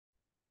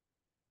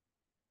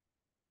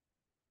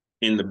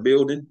in the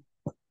building.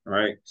 All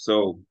right.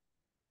 So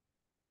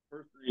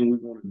first thing we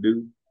want to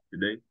do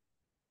today,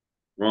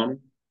 Ronald,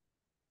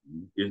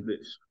 is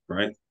this,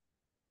 right?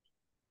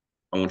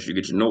 I want you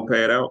to get your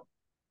notepad out.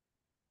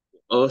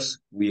 Us,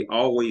 we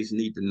always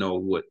need to know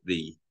what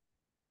the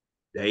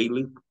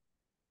daily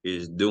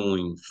is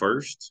doing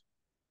first.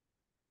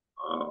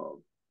 Uh,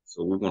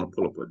 so we're going to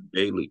pull up a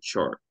daily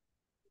chart,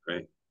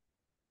 okay?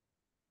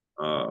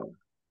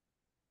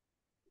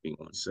 Give me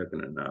 1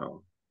 second and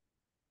I'll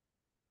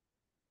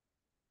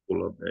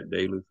pull up that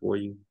daily for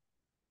you.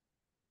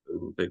 So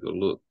we'll take a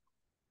look.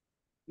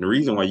 And the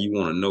reason why you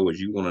want to know is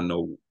you want to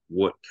know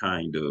what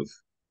kind of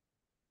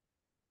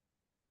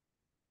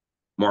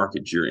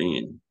market you're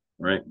in,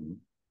 right?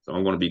 So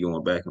I'm going to be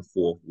going back and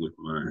forth with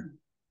mine.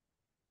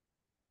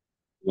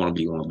 I want to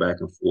be going back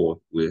and forth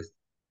with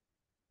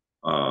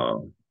uh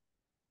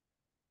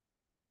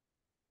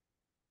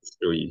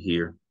show you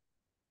here.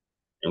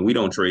 And we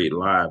don't trade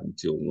live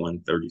until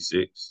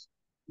 1:36,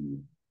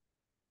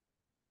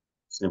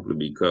 simply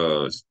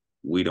because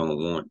we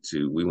want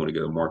to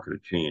give the market a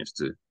chance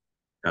to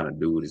kind of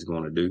do what it's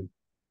going to do.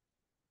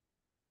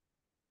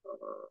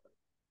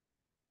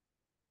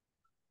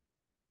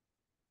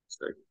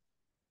 So,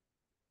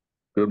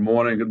 Good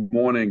morning. Good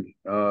morning,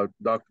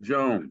 Dr.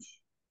 Jones.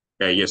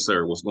 hey, yes,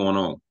 sir. What's going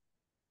on?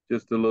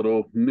 Just a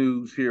little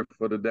news here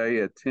for today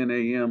at 10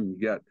 a.m.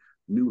 You got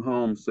new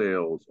home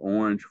sales,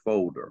 orange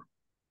folder.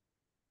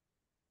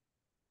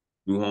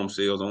 New home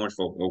sales, orange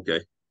folk.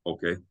 Okay,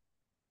 okay.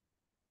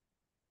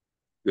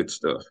 Good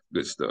stuff.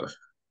 Good stuff.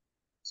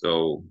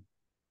 So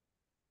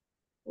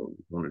what we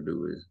want to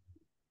do is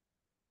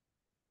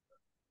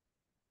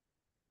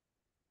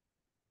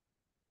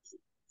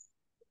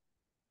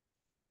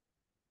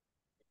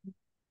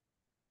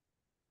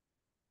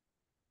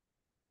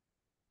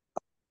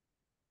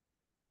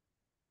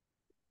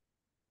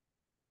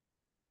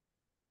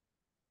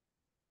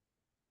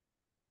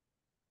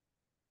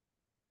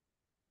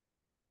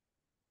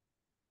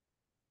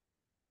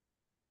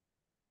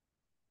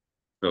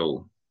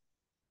so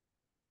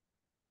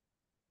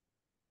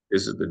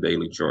this is the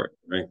daily chart,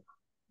 right?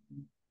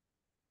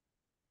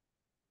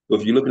 So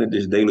if you're looking at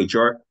this daily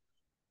chart,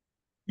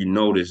 you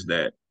notice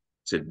that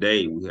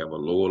today we have a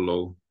lower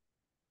low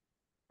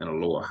and a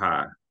lower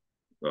high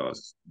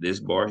because this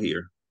bar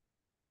here,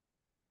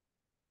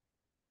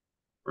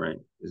 right?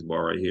 This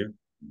bar right here,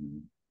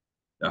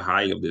 the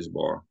high of this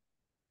bar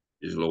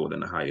is lower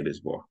than the high of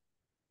this bar,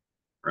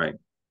 right?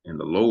 And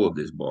the low of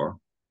this bar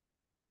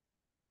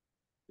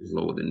is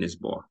lower than this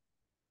bar.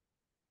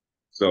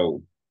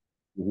 So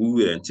we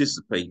would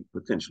anticipate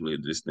potentially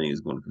this thing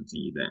is going to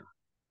continue down.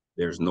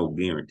 There's no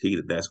guarantee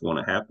that that's going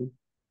to happen,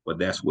 but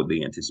that's what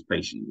the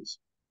anticipation is.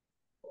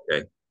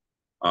 Okay.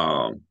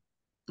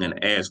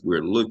 And as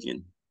we're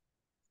looking,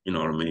 you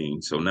know what I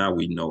mean? So now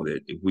we know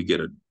that if we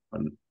get a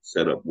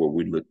setup where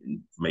we're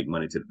looking to make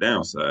money to the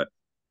downside,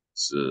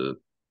 it's a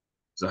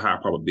high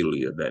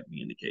probability of that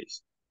being the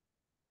case.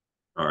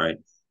 All right.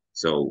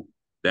 So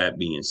that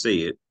being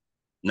said,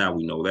 now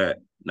we know that.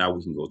 Now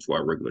we can go to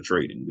our regular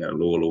trading. We got a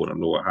lower low and a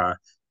lower high.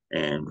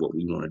 And what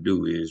we want to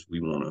do is we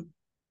want to,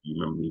 you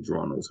remember me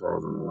drawing those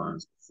horizontal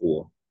lines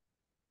before.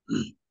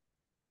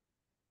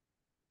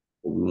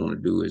 What we want to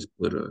do is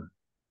we don't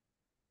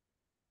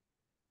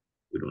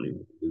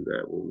even do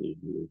that. What we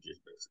do is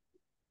just basically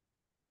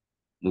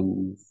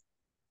move,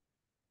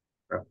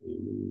 properly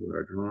move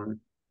our drawing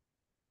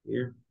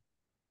here.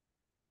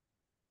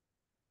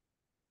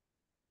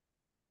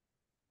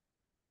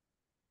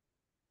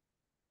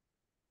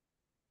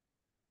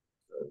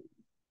 So,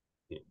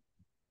 yeah,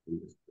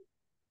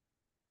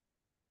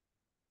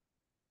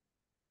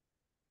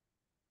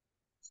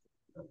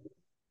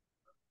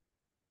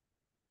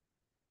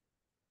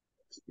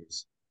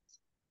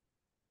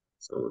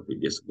 so if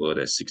it gets above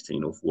that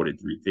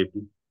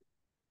 1604.350,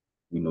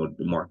 we know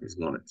the market's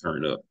going to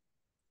turn up,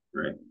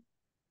 right?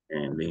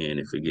 And then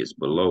if it gets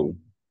below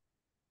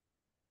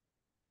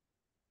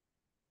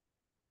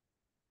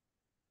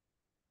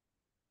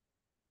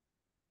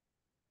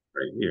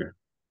right here,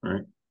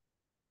 right?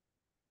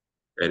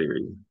 That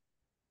area.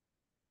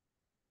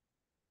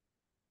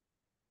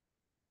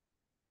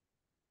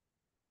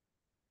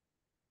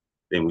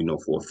 Then we know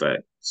for a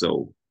fact.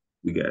 So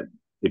we got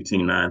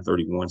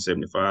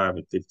 15,931.75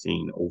 and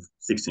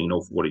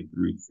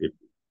 16,043.50.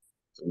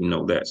 So we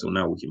know that. So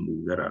now we can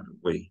move that out of the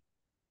way.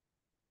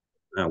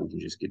 Now we can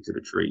just get to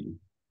the trading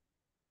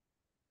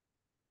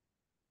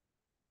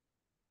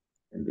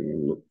and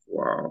then look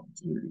for our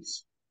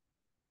opportunities.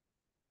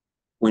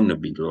 When to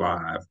be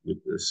live with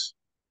this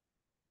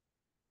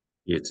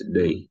here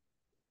today.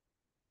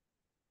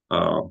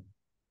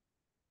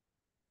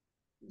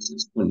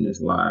 Since when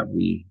this live,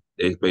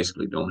 they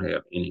basically don't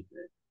have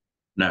anything.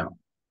 Now,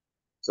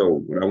 so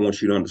what I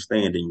want you to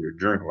understand in your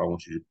journal, I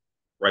want you to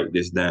write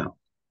this down.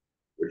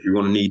 What you're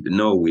going to need to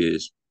know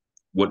is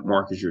what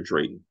markets you're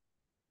trading,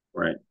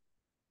 right?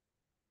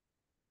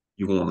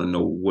 You want to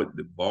know what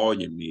the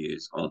volume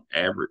is on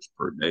average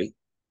per day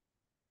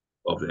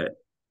of that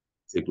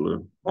particular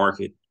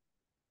market,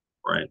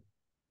 right?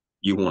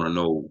 You want to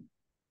know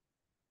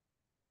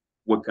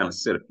what kind of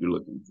setup you're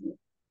looking for.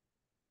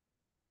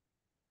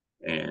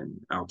 And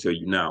I'll tell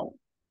you now,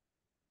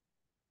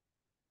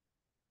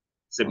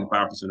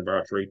 75% of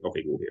our trade.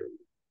 Okay, go ahead.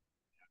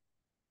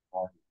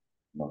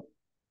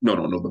 No,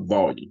 the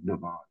volume. The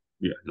volume.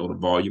 Yeah, no, the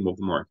volume of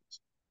the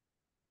markets.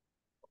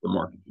 The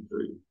market you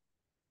trade.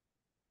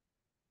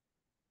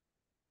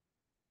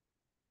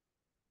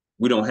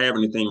 We don't have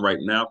anything right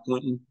now,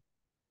 Quentin,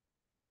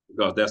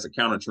 because that's a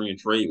counter trend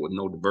trade with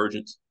no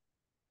divergence.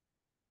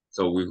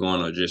 So we're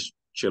gonna just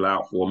chill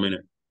out for a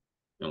minute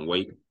and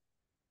wait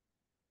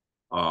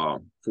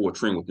for a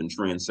trend within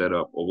trend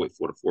setup, or wait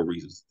for the 4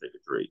 reasons to take a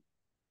trade.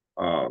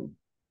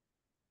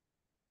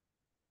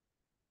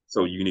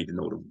 So you need to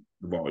know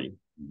the volume,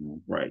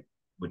 right?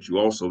 But you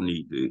also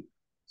need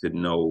to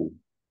know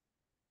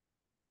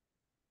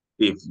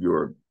if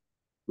you're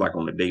like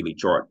on the daily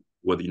chart,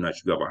 whether or not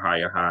you have a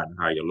higher high and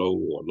higher low,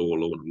 or a lower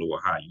low and a lower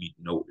high. You need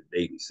to know what the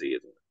daily says.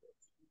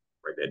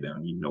 Write that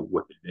down. You know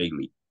what the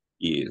daily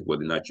is,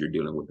 whether or not you're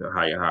dealing with a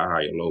higher high,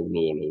 higher low,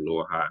 lower low,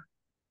 lower high.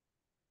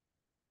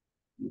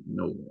 You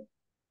know that.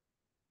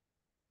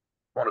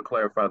 I want to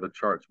clarify the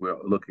charts we're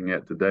looking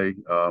at today.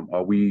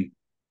 Are we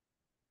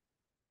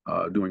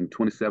doing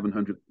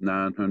 2700,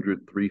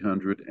 900,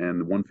 300,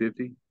 and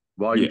 150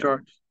 volume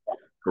charts?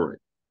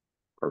 Correct.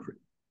 Perfect.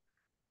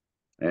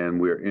 And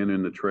we're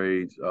entering the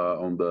trades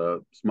on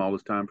the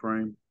smallest time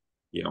frame?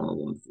 Yeah, on the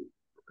 150.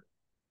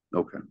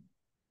 Okay.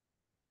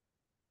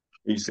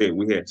 You said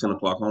we had 10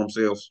 o'clock home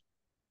sales?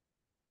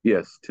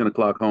 Yes, 10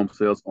 o'clock home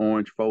sales,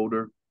 orange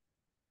folder.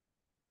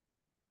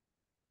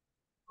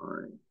 All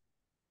right.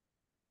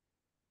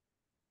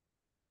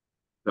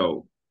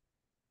 So,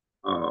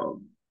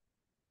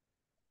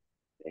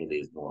 daily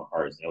is going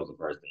first. That was the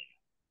first thing.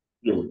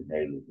 Yeah.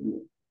 Daily.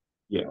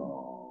 Yeah.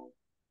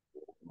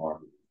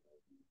 Market.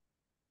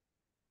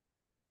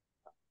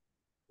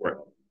 Right.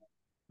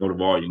 Know the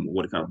volume,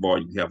 what kind of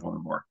volume you have on the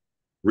market.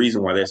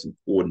 Reason why that's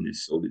important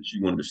is so that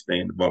you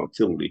understand the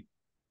volatility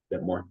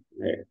that market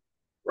has,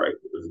 right?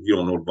 Because if you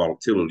don't know the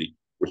volatility,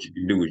 what you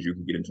can do is you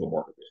can get into a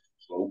market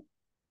that's slow,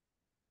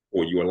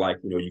 or you are like,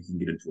 you can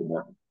get into a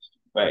market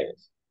that's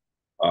fast.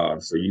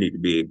 So you need to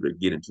be able to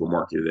get into a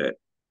market that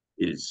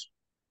is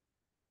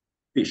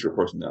fits your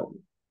personality.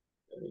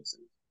 That makes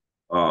sense.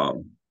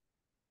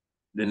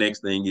 The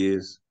next thing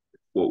is,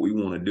 what we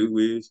want to do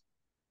is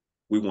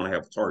we want to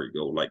have a target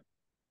goal. Like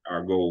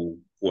our goal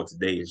for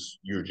today is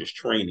you're just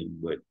training,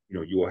 but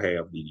you will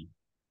have the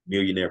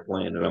millionaire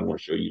plan that I'm going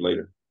to show you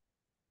later,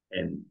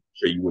 and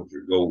show you what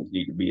your goals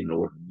need to be in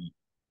order to meet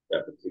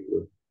that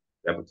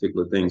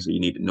particular thing. So you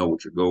need to know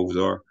what your goals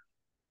are.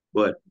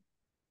 But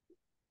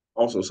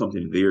also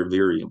something very,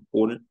 very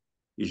important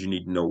is you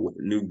need to know what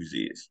the news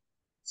is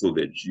so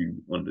that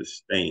you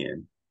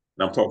understand.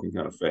 And I'm talking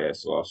kind of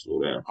fast, so I'll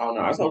slow down. Oh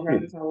no, it's okay.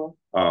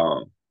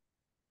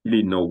 You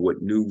need to know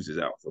what news is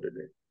out for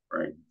today,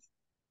 right?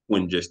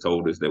 Quentin just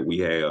told us that we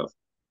have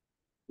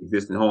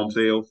existing home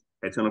sales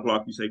at 10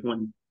 o'clock, you say,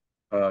 Quentin?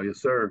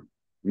 Yes, sir.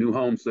 New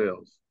home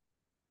sales.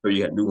 So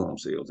you got new home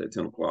sales at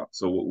 10 o'clock.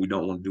 So what we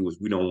don't want to do is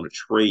we don't want to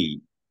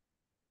trade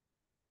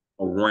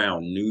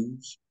around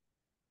news.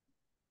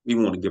 We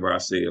want to give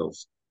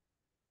ourselves,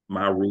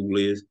 my rule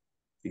is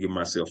to give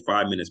myself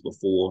 5 minutes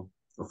before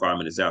or 5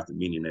 minutes after,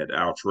 meaning that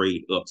I'll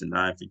trade up to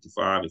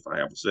 9:55 if I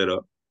have a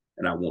setup,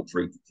 and I won't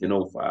trade to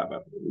 10:05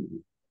 after the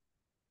news.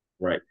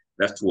 Right?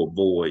 That's to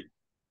avoid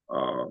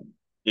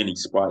any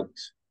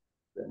spikes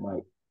that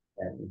might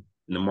happen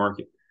in the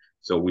market.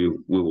 So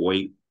we'll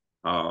wait.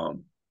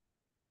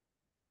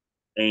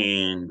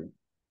 And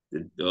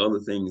the other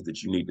things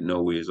that you need to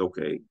know is,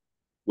 okay,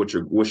 what's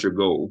your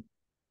goal,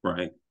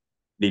 right?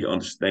 You need to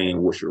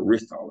understand what's your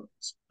risk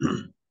tolerance,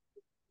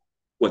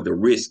 what the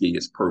risk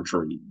is per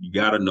trade. You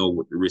got to know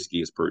what the risk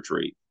is per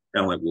trade.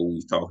 Kind of like what we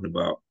was talking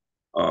about,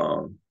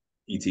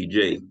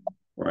 ETJ,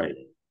 right?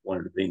 One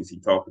of the things he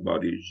talked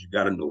about is you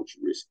got to know what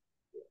your risk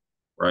is,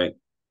 right?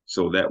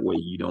 So that way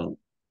you don't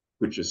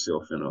put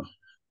yourself in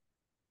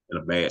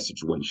a bad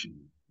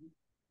situation.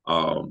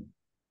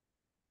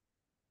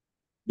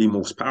 The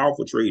most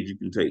powerful trade you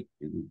can take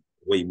in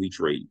the way we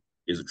trade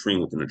is a trend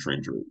within a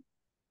trend trade.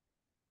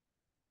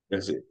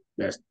 That's it.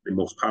 That's the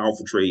most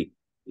powerful trade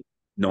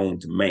known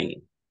to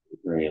man. A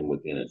trend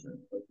within a trend.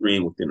 A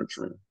trend within a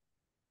trend,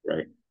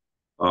 right?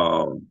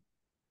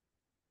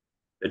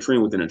 A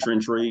trend within a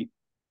trend trade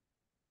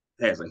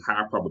has a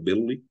high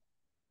probability,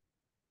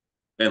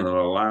 and it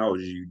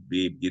allows you to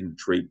be able to get into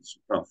trade with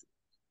some confidence,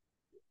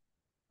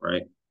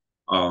 right?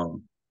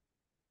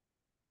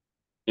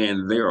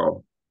 And there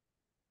are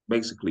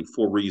basically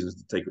 4 reasons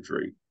to take a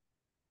trade,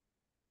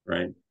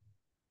 right?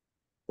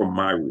 For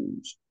my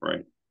rules,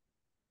 right?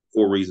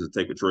 4 reasons to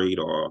take a trade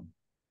are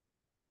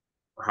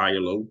higher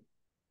low,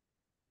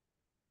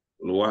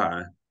 lower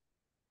high,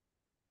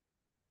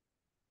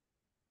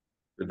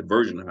 the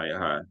divergent higher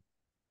high,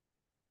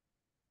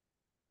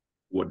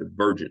 or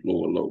divergent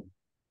lower low.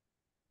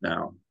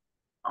 Now,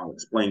 I'll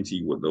explain to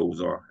you what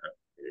those are.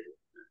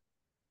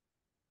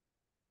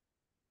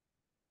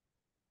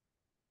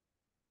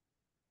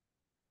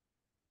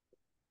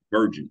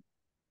 Divergent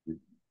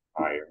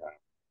higher high.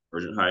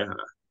 Urgent higher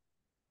high,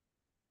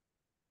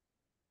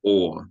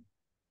 or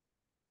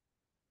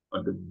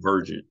a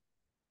divergent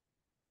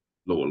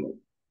lower low.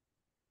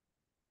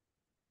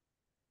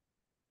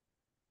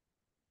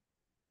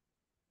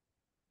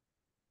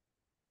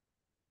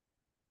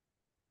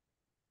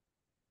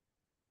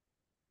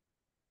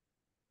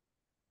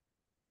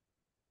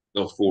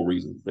 Those 4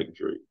 reasons to take a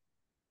trade.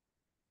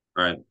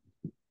 All right.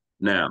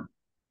 Now,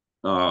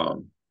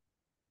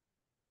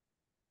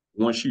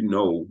 once you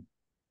know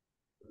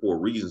 4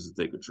 reasons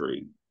to take a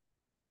trade,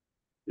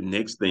 the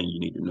next thing you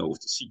need to know is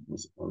the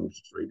sequence upon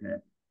which the trade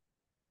happens.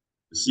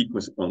 The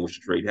sequence upon which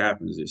the trade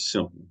happens is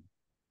simple.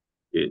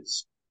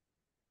 It's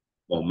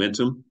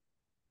momentum,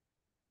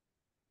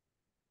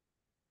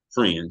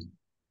 trend,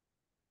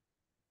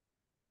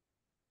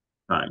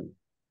 timing.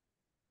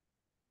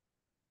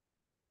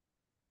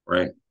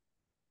 Right?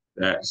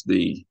 That's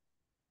the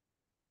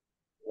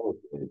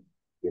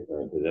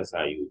Different, because that's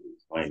how you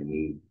explain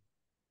me,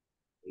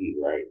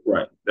 right?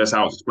 right. That's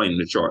how I was explaining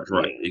the chart.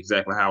 Right. Yeah.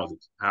 Exactly how I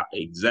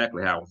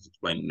was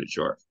explaining the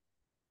chart.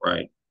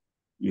 Right.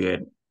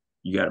 You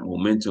got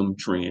momentum,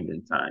 trend,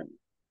 and timing.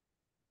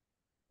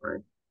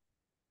 Right.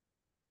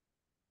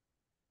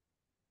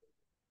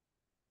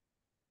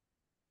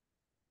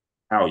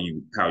 How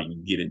you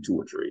get into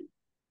a trade.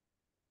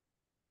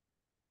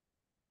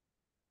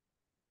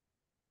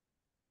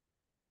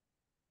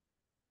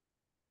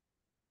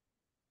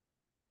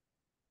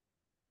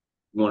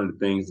 One of the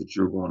things that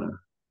you're going to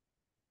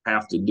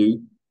have to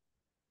do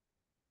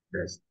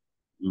that's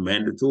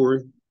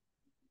mandatory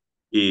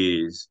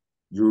is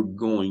you're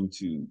going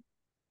to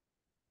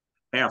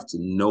have to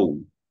know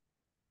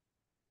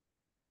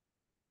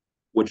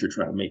what you're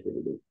trying to make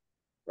every day,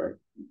 right?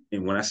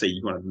 And when I say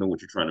you're going to know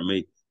what you're trying to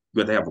make, you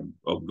have to have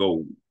a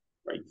goal,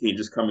 right? You can't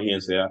just come in here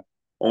and say, I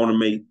want to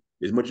make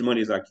as much money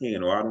as I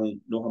can, or I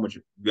don't know how much.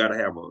 You got to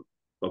have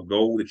a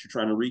goal that you're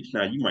trying to reach.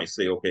 Now, you might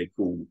say, okay,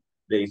 cool,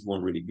 days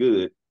weren't really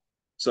good,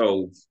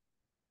 so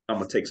I'm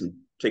going to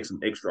take some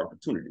extra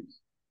opportunities.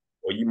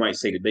 Or you might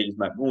say the day's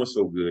not going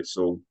so good,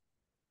 so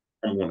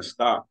I'm going to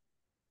stop,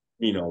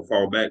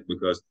 fall back,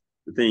 because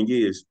the thing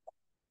is,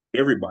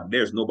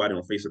 there's nobody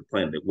on the face of the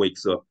planet that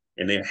wakes up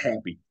and they're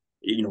happy,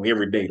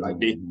 every day. Like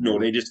they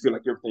just feel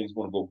like everything's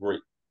going to go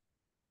great.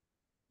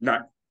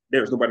 Not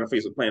There's nobody on the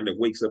face of the planet that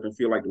wakes up and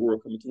feel like the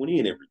world coming to an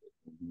end every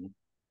day. Mm-hmm.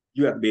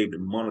 You have to be able to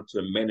monitor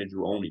and manage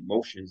your own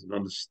emotions and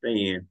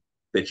understand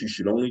that you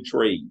should only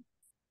trade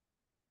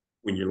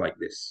when you're like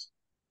this.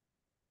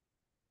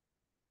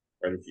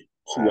 Right? If you're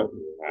too up,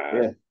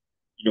 yeah.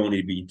 You don't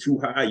need to be too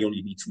high. You don't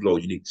need to be too low.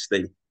 You need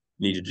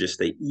to just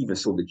stay even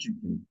so that you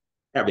can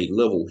have a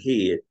level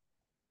head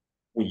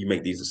when you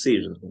make these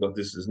decisions, because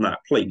this is not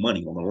play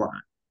money on the line,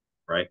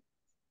 right?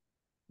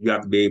 You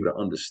have to be able to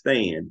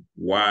understand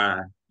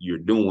why you're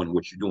doing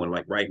what you're doing.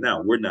 Like right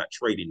now, we're not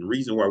trading. The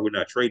reason why we're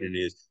not trading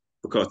is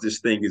because this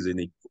thing is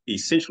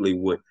essentially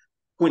what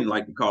Quinn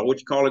like to call. What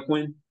you call it,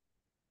 Quinn?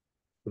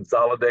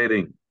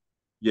 Consolidating.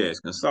 Yeah, it's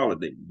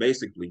consolidating,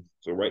 basically.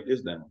 So write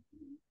this down.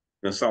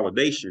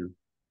 Consolidation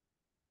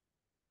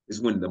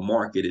is when the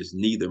market is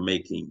neither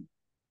making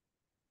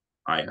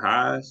high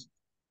highs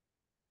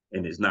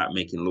and it's not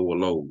making lower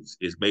lows.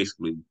 It's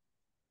basically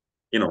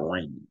in a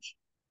range,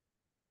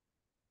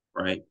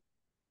 right?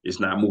 It's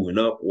not moving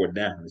up or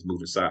down. It's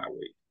moving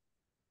sideways.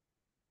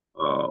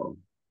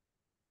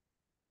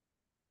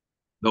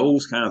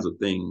 Those kinds of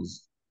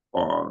things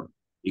are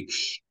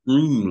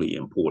extremely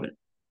important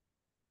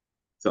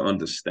to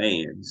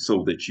understand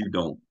so that you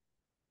don't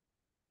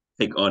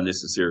take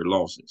unnecessary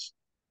losses.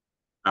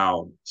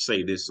 I'll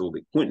say this so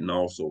that Quentin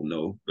also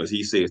know, because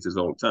he says this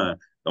all the time.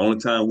 The only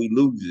time we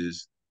lose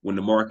is when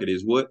the market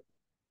is what,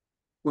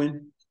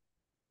 Quentin?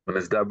 When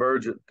it's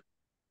divergent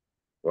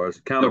or it's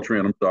counter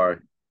trend, I'm sorry.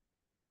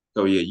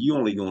 So yeah, you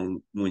only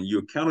going when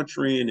you're counter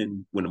trend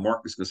and when the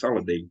market's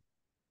consolidating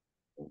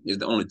is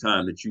the only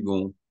time that you're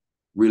gonna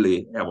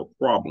really have a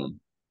problem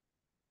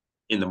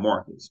in the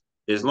markets.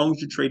 As long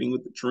as you're trading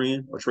with the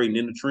trend or trading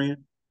in the trend,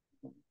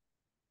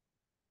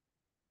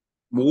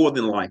 more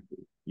than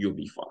likely you'll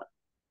be fine.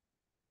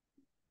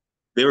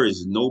 There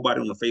is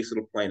nobody on the face of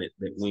the planet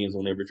that wins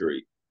on every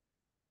trade.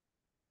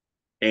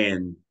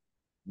 And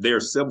there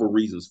are several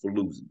reasons for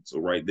losing. So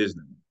write this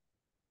down.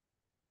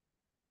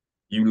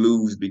 You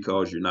lose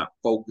because you're not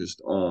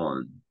focused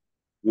on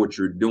what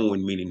you're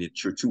doing, meaning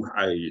that you're too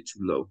high or you're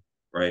too low,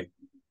 right?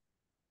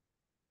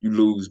 You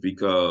lose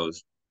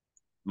because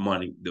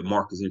the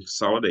market's in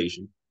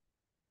consolidation.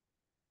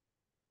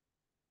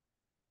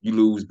 You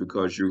lose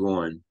because you're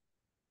going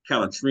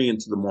kind of trend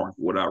to the market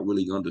without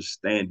really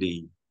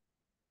understanding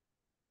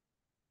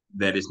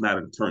that it's not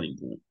a turning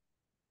point.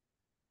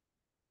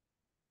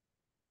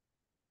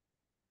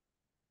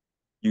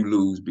 You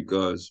lose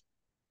because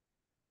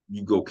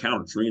you go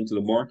counter trend to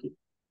the market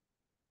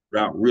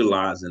without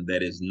realizing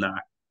that it's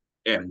not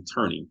at a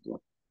turning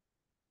point.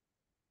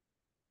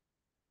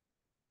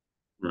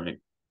 Right.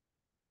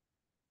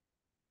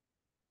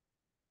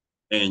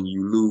 And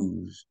you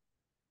lose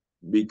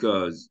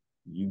because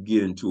you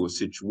get into a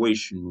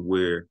situation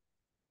where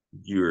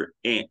you're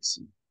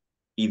antsy,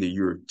 either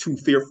you're too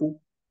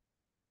fearful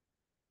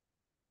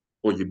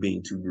or you're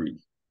being too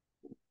greedy,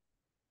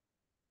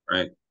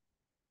 right?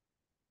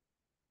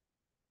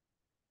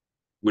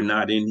 We're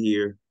not in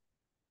here.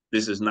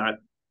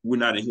 We're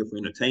not in here for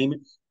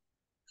entertainment.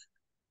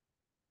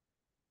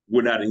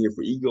 We're not in here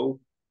for ego.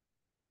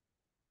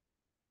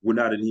 We're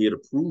not in here to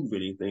prove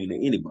anything to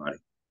anybody.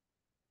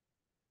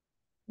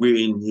 We're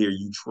in here,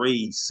 you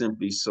trade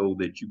simply so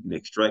that you can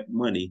extract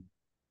money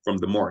from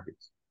the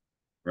markets,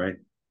 right?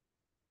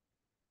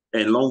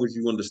 And as long as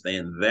you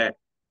understand that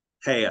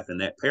path and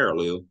that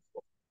parallel,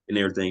 and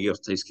everything else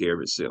takes care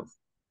of itself.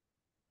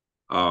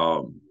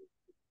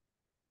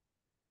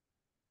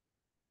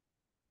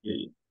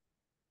 Yeah.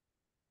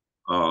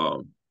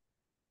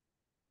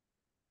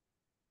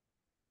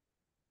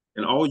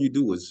 And all you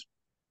do is,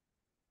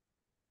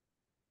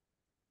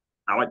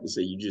 I like to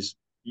say, you just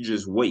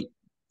wait.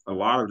 A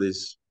lot of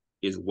this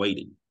is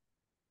waiting.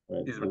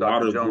 Right? Excuse A me, lot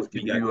Dr. of Jones, what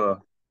we got.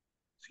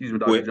 excuse me,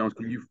 Dr. Quick, Jones,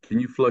 can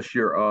you flush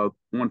your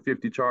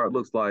 150 chart?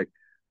 Looks like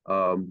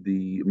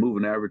the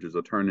moving averages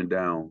are turning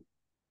down.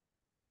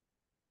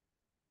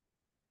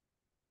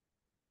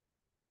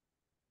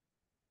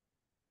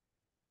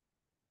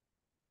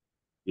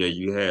 yeah,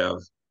 you have.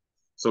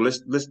 So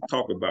let's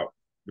talk about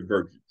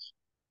divergence,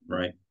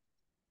 right?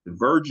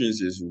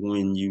 Divergence is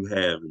when you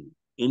have an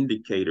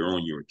indicator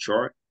on your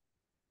chart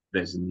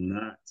that's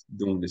not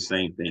doing the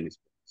same thing as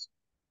price,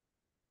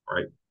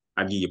 right?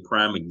 I give you a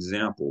prime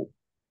example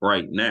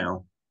right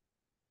now.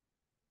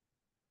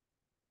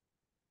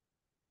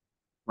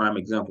 Prime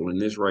example in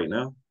this right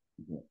now.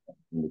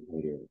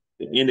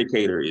 The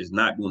indicator is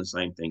not doing the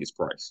same thing as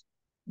price.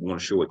 I want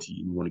to show it to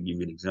you. I want to give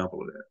you an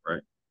example of that,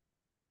 right?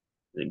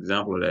 The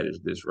example of that is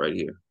this right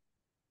here.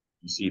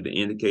 You see the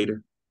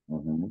indicator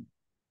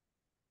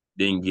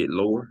didn't get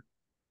lower.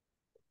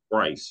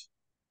 Price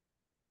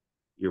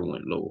here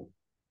went lower.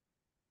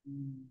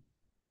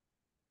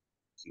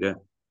 See that?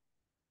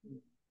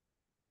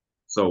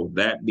 So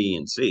that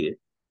being said,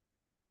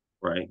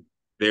 right,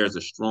 there's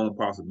a strong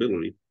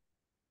possibility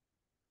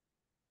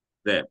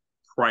that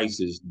price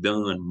is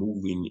done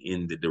moving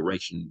in the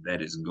direction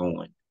that it's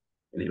going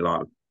in a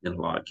lot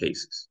of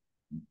cases.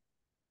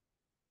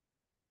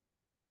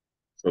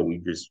 So we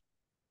just,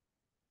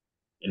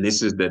 and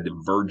this is the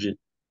divergent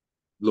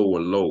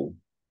lower low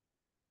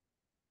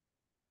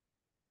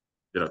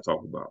that I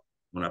talk about.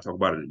 When I talk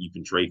about it, you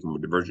can trade from a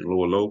divergent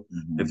lower low.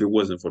 If it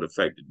wasn't for the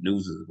fact that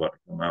news is about to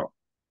come out,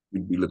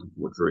 we'd be looking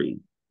for a trade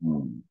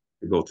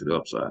to go to the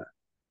upside,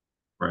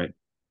 right?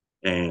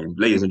 And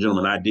ladies and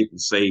gentlemen, I didn't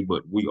say,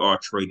 but we are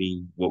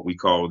trading what we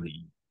call the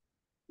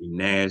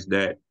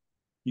NASDAQ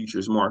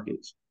futures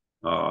markets.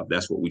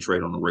 That's what we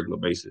trade on a regular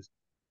basis.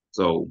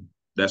 So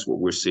that's what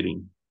we're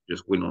sitting,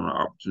 just waiting on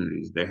our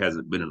opportunities. There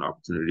hasn't been an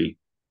opportunity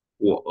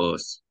for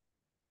us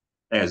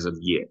as of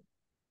yet.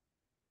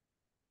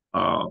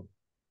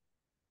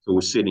 So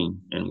we're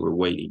sitting and we're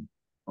waiting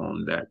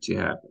on that to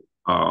happen.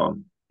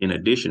 In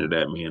addition to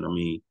that, man, I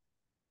mean,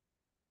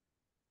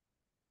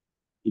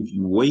 if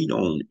you wait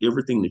on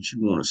everything that you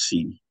want to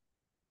see,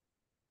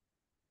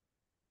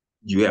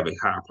 you have a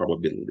high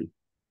probability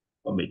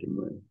of making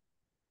money.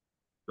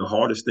 The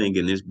hardest thing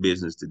in this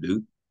business to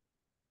do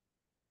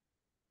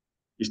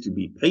is to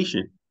be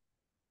patient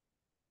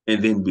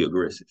and then be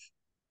aggressive.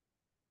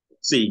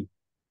 See,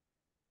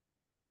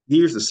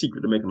 here's the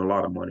secret to making a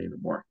lot of money in the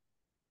market.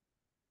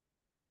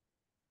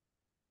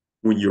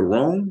 When you're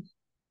wrong,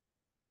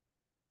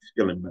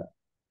 scaling back.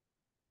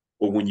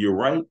 But when you're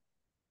right,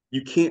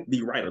 you can't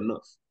be right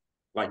enough.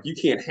 Like you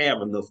can't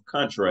have enough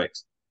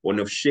contracts or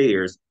enough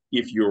shares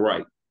if you're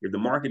right. If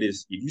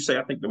you say,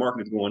 I think the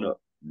market is going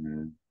up,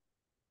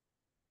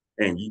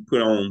 and you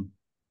put on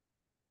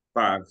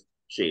 5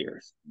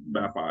 shares,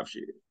 buy 5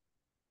 shares,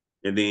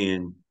 and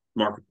then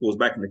market pulls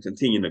back and they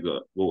continue to go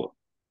up.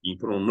 You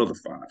put on another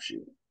 5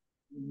 shares.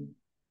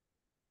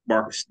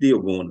 Market's still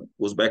going up,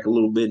 pulls back a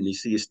little bit, and you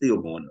see it's still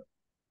going up.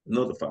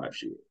 Another 5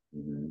 shares.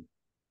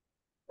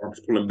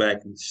 Market's pulling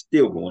back and it's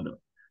still going up.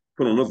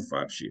 Put on another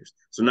 5 shares.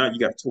 So now you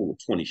got a total of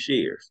 20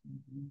 shares,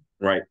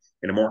 right?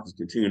 And the market's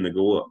continuing to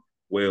go up.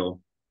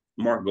 Well,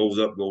 the market goes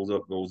up, goes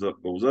up, goes up,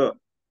 goes up,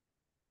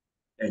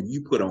 and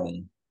you put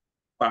on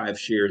 5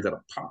 shares at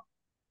a pop.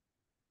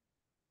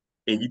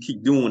 And you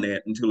keep doing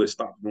that until it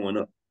stops going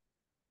up.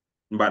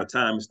 And by the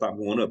time it stops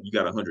going up, you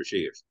got 100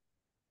 shares.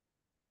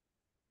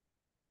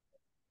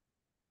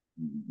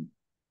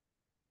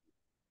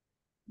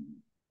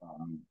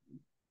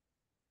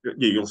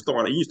 Yeah, you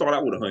start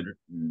out with 100.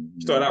 You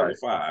start out with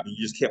 5. You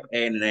just kept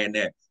adding and adding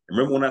that.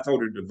 Remember when I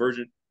told you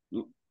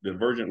the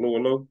divergent lower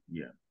low?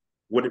 Yeah.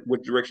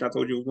 What direction I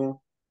told you it was going?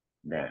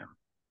 Down.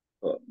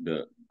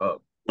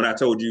 When I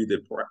told you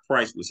that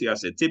price was here, I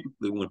said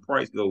typically when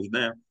price goes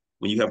down,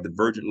 when you have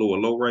divergent lower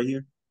low right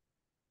here,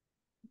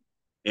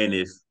 and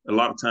if a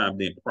lot of times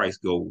then price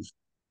goes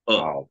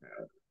up,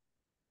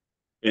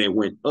 and it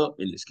went up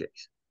in this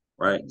case,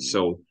 right?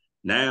 So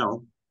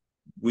now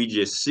we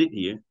just sit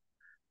here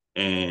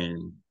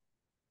and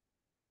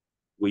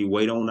we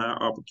wait on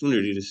our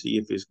opportunity to see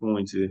if it's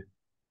going to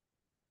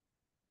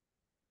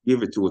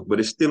give it to us, but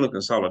it's still a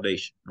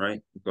consolidation,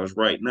 right? Because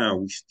right now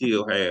we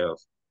still have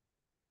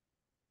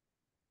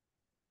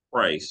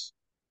price.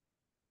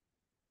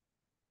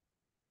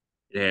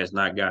 It has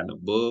not gotten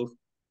above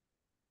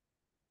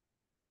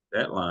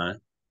that line,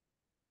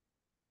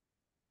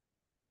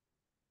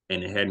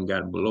 and it hadn't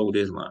gotten below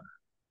this line.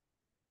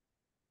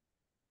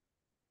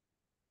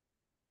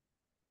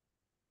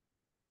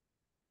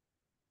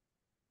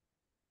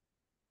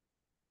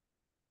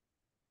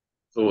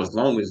 So as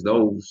long as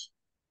those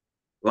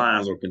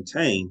lines are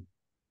contained,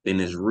 then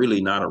there's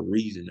really not a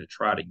reason to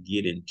try to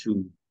get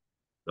into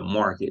the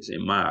markets,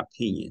 in my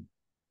opinion.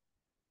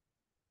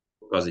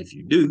 Because if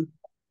you do,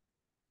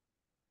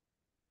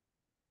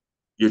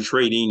 you're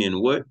trading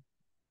in what?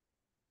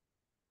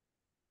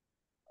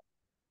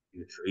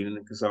 You're trading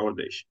in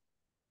consolidation,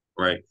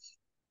 right?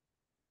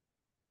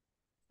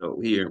 So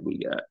here we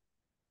got,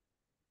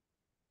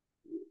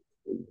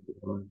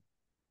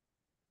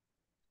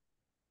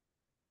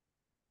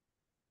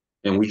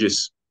 and we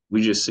just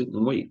sit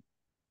and wait,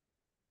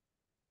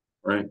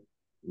 right?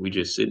 We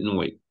just sit and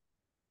wait.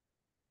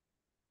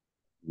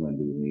 You want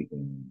to do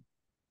anything?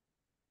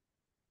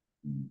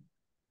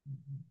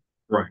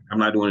 Right. I'm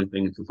not doing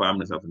anything until 5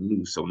 minutes after the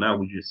news. So now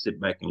we just sit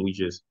back and we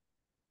just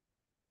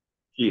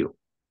chill,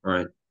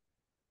 right?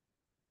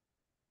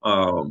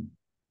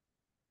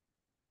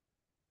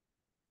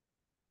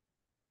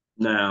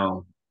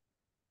 Now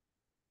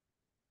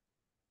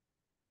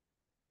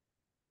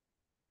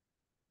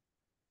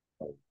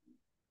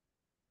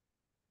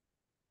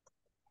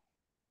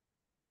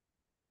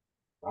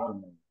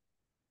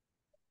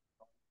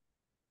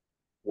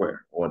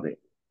where? Or the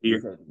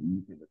Here.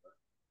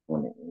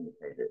 when the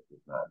indicator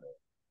is not there.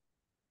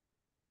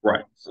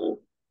 Right. So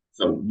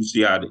you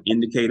see how the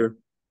indicator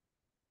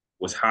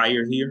was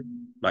higher here?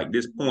 Like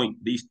this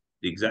point, the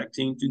exact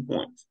same 2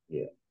 points.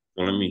 Yeah.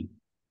 So let me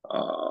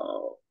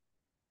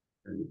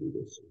do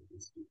this.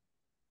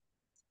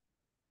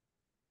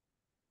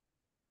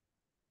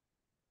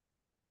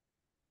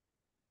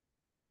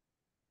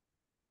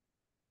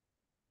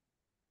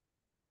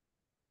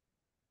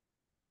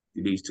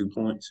 See these 2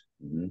 points?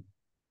 Mm-hmm.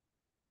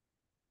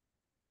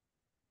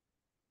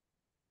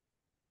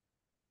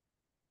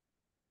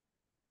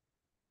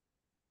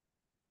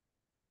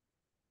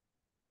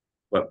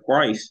 But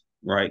price,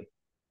 right,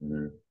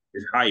 Mm-hmm.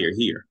 is higher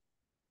here.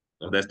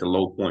 So that's the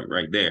low point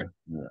right there.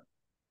 Yeah.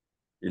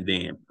 And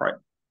then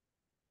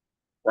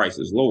price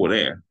is lower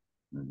there.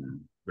 Mm-hmm.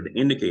 But the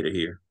indicator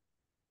here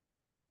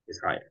is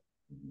higher.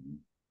 Mm-hmm.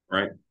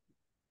 Right?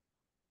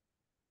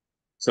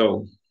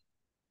 So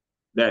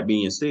that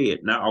being said,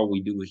 now all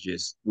we do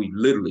is we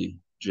literally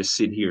just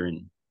sit here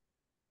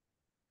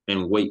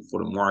and wait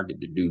for the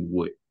market to do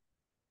what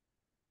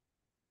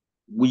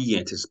we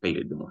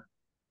anticipated doing.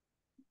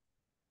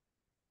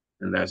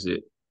 And that's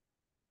it.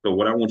 So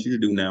what I want you to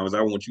do now is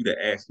I want you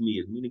to ask me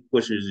as many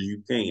questions as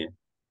you can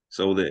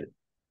so that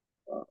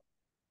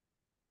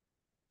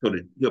so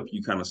to help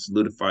you kind of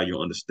solidify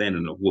your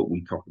understanding of what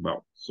we talked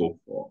about so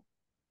far.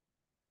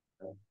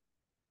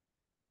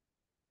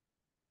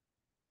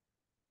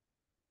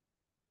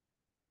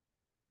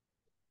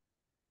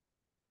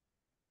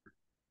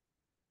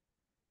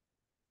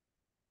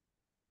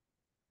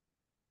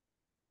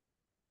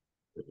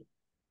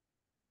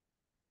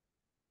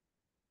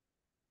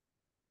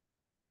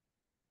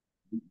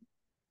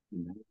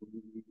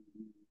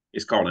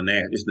 It's called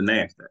it's the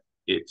NASDAQ.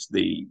 It's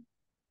the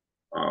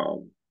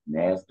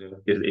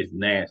NASDAQ. it's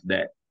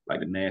NASDAQ, like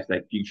the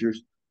NASDAQ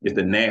futures. It's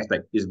the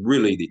NASDAQ. It's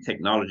really the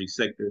technology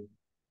sector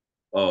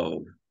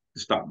of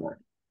the stock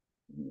market,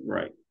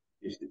 right?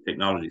 It's the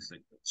technology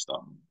sector of the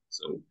stock market.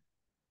 So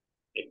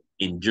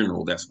in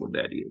general, that's what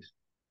that is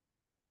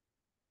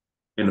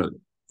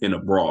in a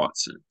broad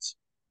sense.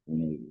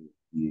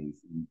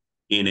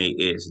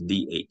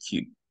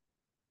 NASDAQ.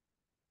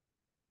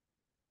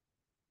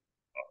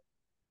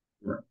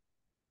 Right.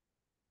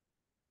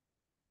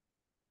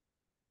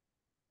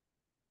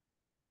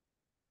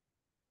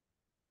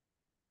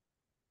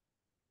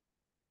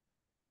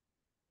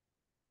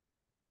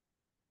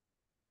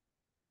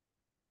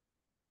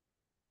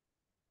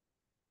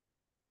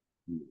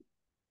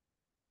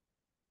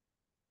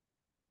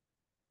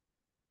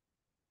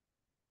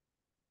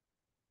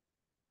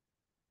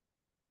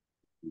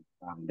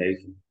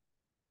 Foundation.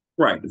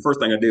 Right. The first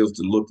thing I did was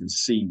to look and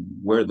see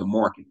where the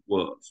market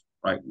was.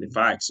 Right. And if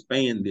I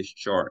expand this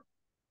chart,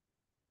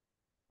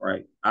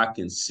 right, I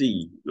can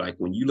see, like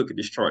when you look at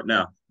this chart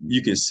now,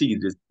 you can see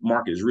this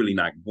market is really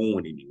not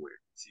going anywhere.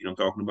 See what I'm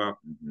talking about?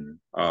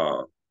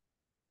 Mm-hmm.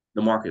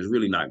 The market is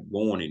really not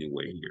going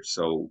anywhere here.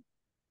 So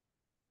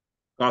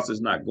because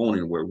it's not going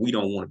anywhere, we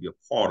don't want to be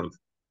a part of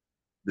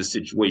the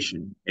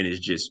situation, and it's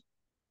just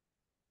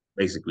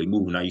basically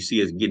moving. Now you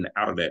see it's getting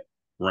out of that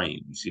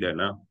range. You see that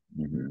now?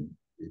 Mm-hmm.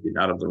 It's getting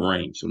out of the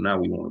range. So now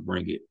we want to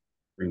bring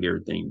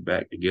everything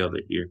back together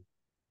here.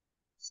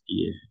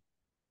 See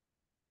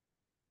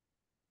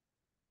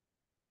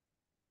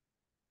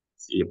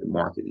if the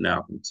market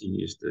now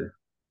continues to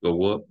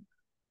go up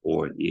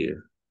or if,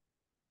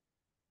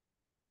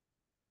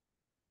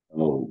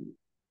 Oh,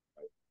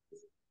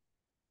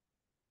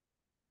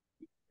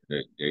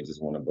 They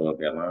just went above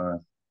that line.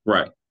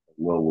 Right.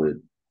 What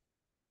would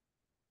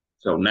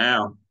So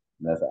now,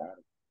 that's out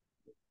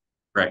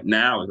right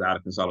now is out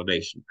of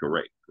consolidation.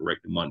 Correct.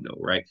 Correct. Mundo.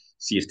 Right.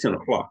 See, it's 10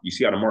 o'clock. You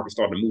see how the market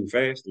starting to move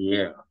fast?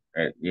 Yeah.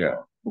 Yeah.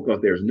 Because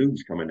there's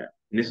news coming out.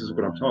 And this is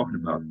what I'm talking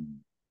about.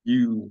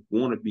 You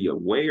want to be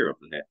aware of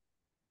that.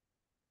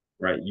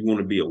 Right. You want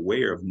to be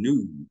aware of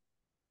news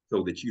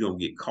so that you don't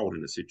get caught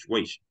in a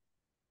situation.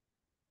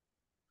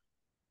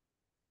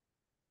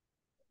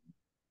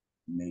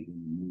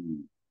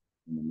 Making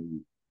the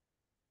move.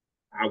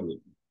 I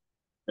wouldn't.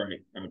 Right.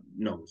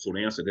 No. So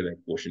the answer to that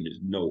question is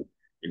no,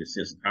 in the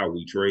sense of how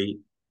we trade.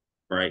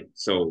 Right.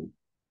 So,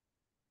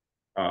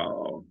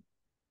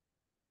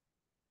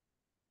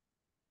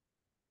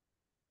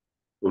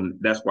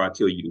 that's why I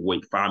tell you to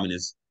wait 5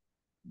 minutes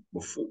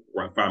before,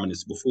 right? 5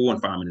 minutes before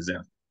and 5 minutes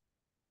after.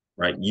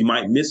 Right. You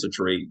might miss a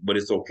trade, but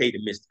it's okay to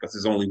miss because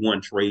there's only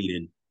one trade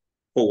in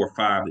 4 or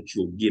 5 that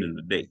you'll get in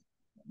a day.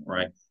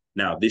 Right.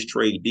 Now, this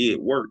trade did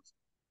work,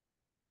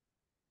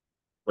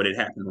 but it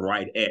happened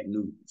right at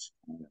news.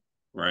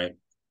 Right.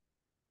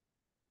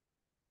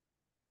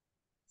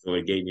 So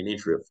it gave you an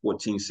entry of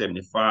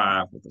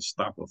 1475 with a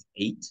stop of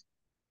 8.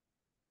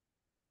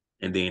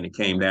 And then it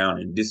came down,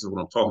 and this is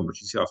what I'm talking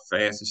about. You see how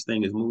fast this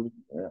thing is moving?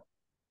 Yeah.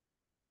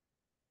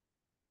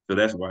 So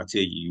that's why I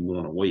tell you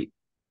want to wait.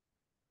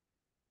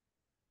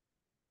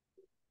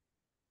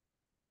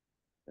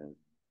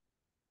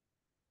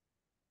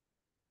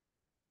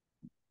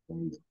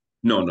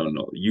 No.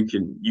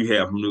 You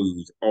have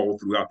news all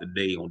throughout the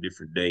day on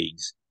different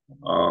days.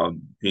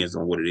 Depends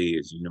on what it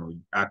is.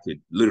 I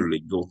could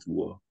literally go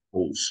through a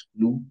whole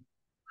slew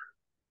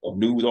of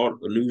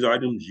news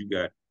items. You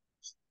got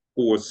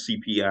core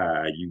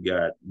CPI, you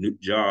got new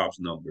jobs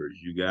numbers,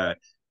 you got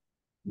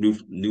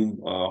new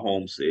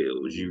home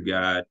sales, you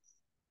got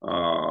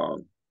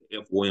FOMC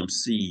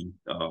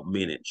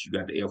minutes, you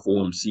got the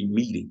FOMC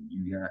meeting,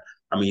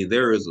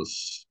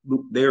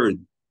 there are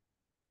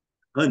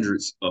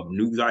hundreds of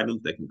news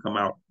items that can come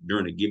out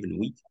during a given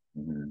week.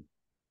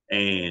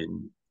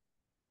 And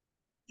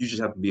you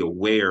just have to be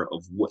aware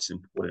of what's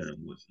important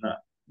and what's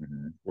not.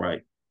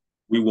 Right.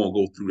 We won't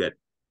go through that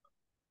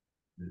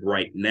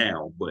right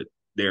now, but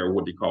there are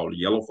what they call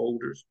yellow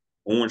folders,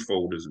 orange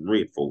folders, and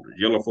red folders.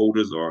 Yellow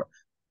folders are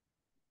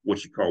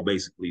what you call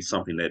basically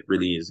something that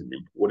really isn't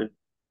important.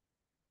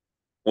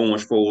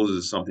 Orange folders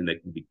is something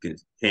that can be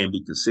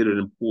considered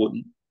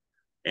important,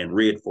 and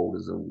red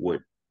folders are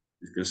what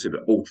is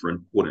considered ultra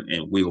important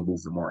and will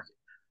move the market.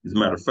 As a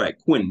matter of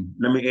fact, Quentin,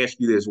 let me ask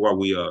you this while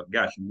we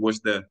got you. Was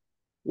the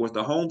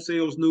home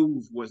sales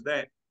news, was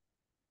that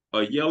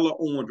a yellow,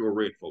 orange, or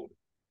red folder?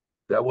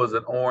 That was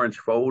an orange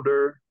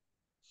folder.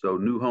 So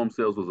new home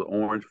sales was an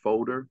orange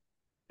folder.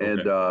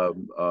 And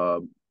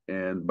Okay.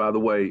 and by the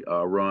way,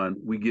 Ron,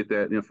 we get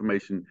that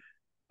information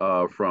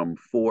from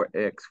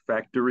Forex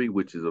Factory,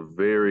 which is a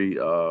very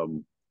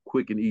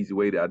quick and easy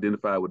way to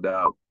identify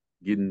without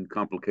getting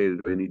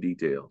complicated or any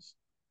details.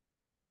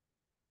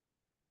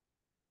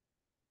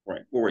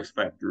 Right.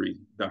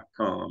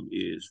 ForexFactory.com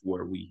is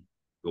where we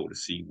go to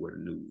see where the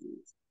news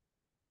is.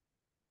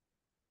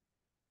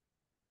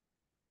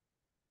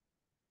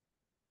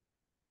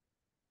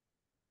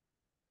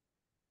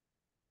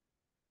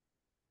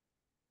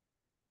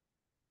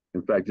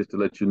 In fact, just to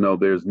let you know,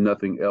 there's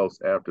nothing else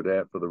after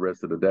that for the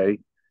rest of the day.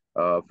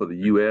 For the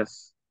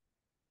U.S.,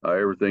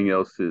 everything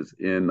else is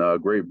in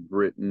Great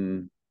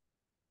Britain.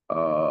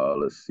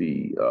 Let's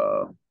see,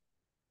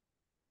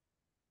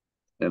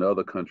 and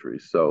other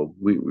countries. So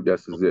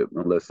that's is it,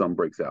 unless something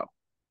breaks out.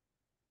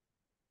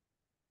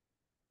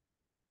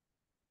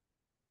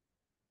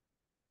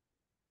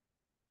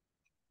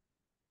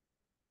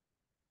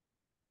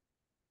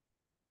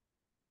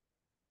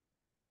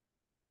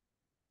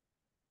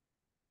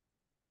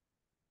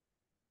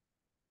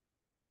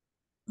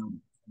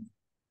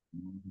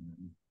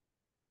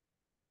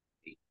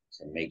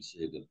 To make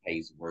sure the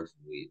pace works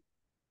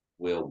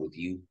well with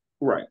you.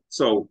 Right.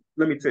 So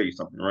let me tell you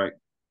something, right?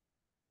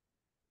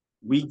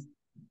 The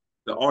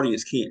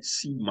audience can't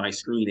see my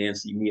screen and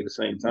see me at the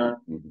same time.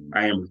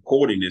 I am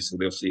recording this, so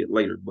they'll see it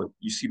later. But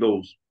you see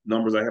those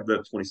numbers I have there,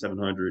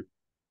 2,700,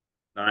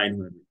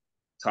 900,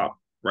 top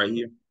right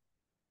here.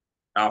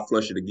 I'll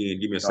flush it again.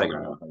 Give me a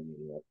second.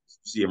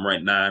 See them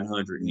right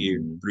 900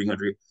 here,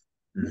 300.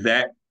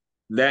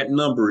 That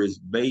number is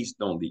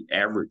based on the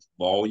average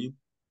volume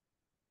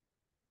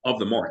of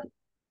the market,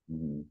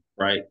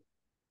 right?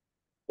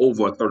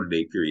 Over a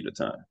 30-day period of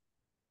time,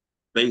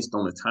 based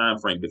on the time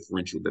frame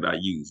differential that I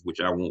use, which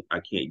I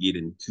can't get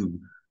into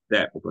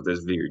that because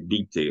that's very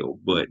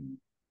detailed, but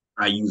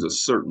I use a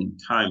certain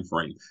time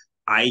frame.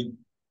 I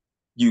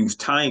use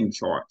time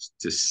charts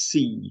to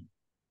see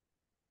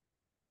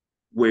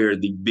where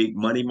the big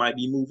money might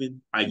be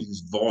moving. I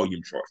use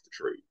volume charts to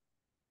trade.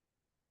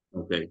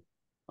 Okay.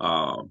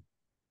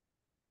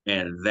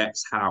 And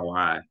that's how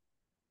I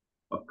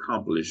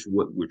accomplish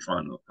what we're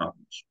trying to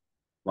accomplish.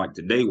 Like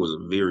today was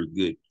a very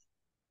good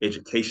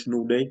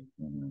educational day,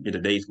 and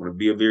today's going to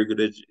be a very good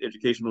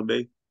educational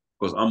day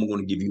because I'm going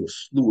to give you a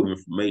slew of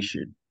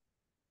information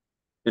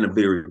in a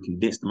very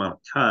condensed amount of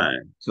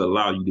time to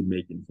allow you to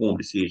make informed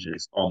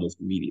decisions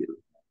almost immediately,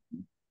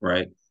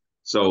 right?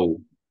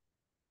 So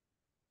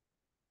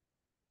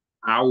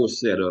our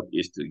setup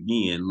is to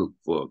again look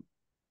for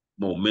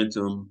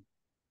momentum,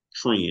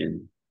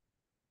 trend,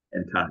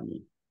 and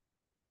timing.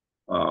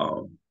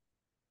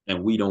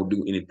 And we don't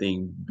do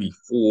anything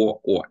before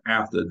or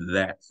after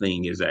that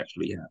thing is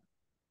actually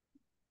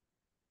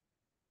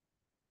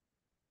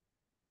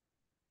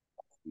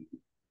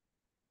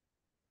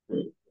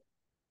happening.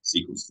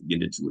 Sequence to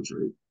get into a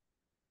trade.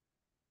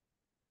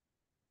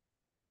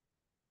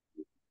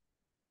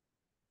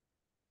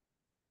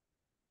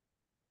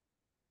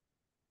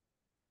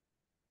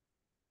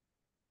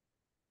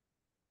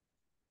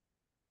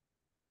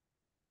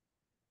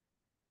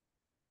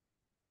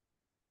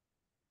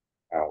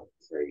 Out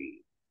trade.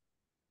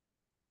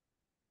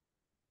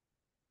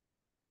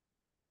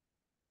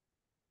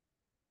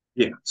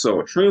 Yeah. So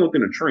a trend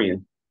within a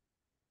trend.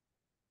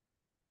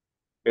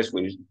 Best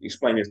way to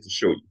explain this to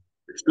show you.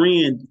 The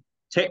trend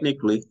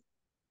technically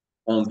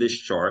on this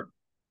chart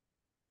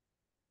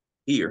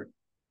here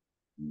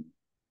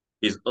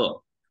is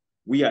up.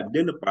 We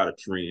identify the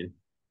trend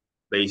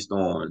based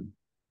on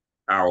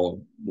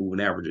our moving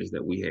averages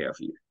that we have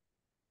here,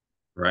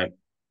 right?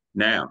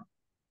 Now,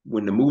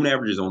 when the moving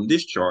averages on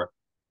this chart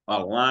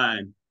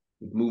align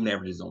with moving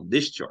averages on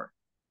this chart,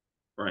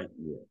 right?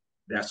 Yeah.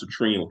 That's a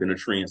trend within a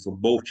trend. So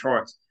both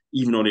charts,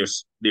 even though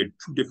they're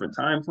two different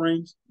time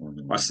frames,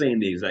 are saying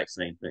the exact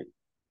same thing.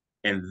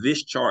 And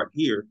this chart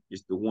here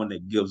is the one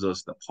that gives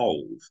us the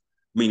pause,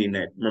 meaning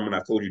that, remember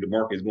I told you the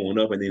market is going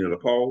up and then it'll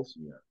pause?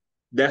 Yeah.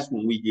 That's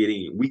when we get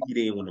in. We get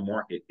in when the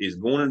market is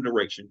going in a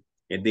direction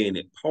and then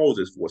it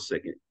pauses for a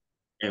second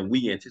and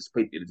we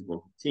anticipate that it's going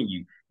to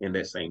continue in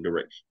that same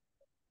direction.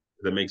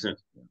 Does that make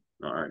sense?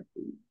 Yeah. All right.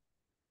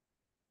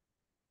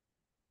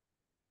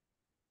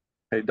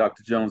 Hey,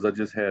 Dr. Jones, I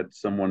just had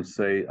someone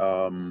say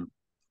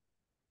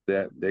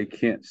that they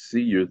can't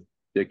see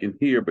they can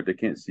hear, but they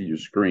can't see your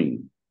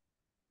screen.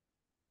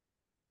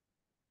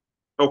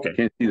 Okay.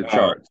 Can't see the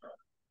charts.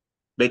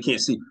 They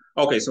can't see.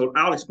 Okay, so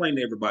I'll explain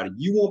to everybody.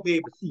 You won't be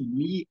able to see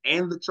me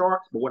and the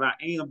charts, but what I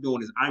am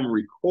doing is I'm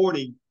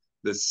recording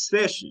the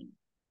session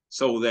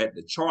so that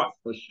the charts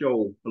will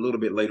show a little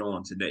bit later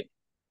on today.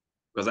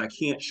 Because I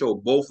can't show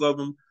both of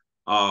them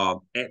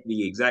at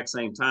the exact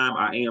same time.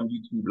 I am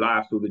YouTube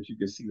Live so that you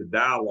can see the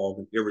dialogue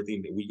and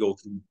everything that we go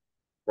through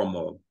from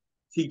a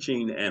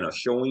teaching and a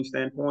showing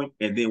standpoint,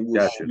 and then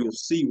you'll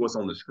see what's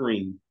on the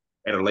screen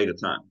at a later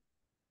time.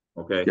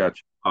 Okay.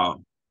 Gotcha.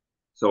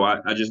 So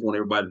I just want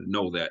everybody to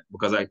know that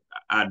because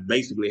I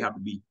basically have to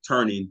be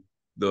turning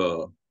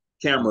the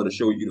camera to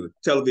show you the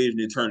television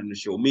and turning to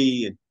show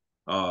me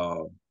and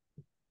all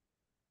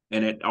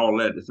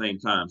that at the same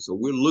time. So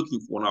we're looking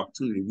for an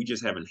opportunity. We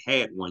just haven't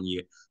had one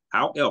yet.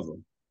 However,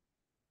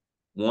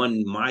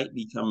 one might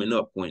be coming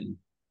up, Quentin.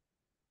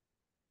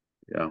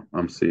 Yeah,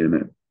 I'm seeing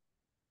it.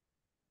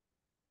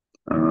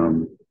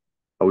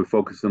 Are we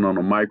focusing on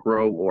a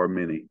micro or a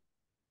mini?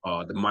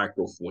 The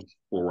micro for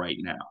right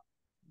now.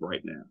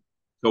 Right now.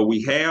 So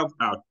we have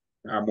our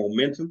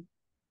momentum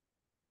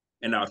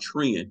and our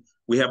trend.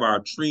 We have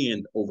our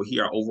trend over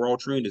here. Our overall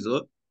trend is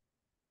up.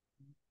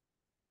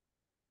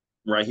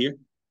 Right here.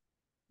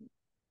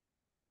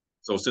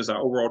 So since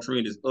our overall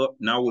trend is up,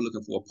 now we're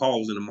looking for a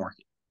pause in the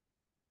market.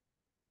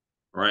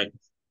 All right.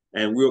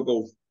 And we'll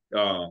go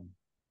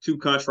 2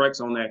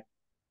 contracts on that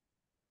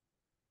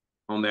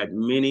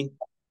mini.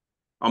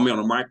 On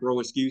a micro,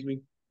 excuse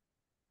me.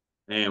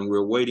 And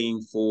we're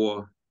waiting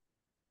for,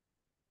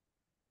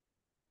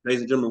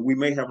 ladies and gentlemen, we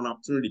may have an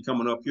opportunity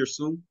coming up here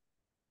soon.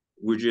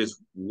 We're just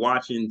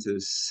watching to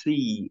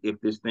see if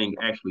this thing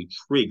actually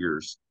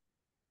triggers.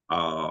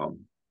 And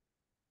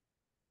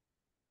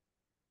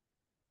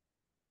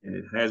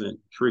it hasn't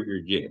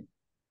triggered yet.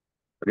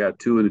 I got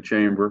 2 in the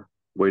chamber,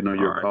 waiting on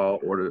your call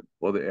or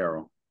the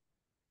arrow.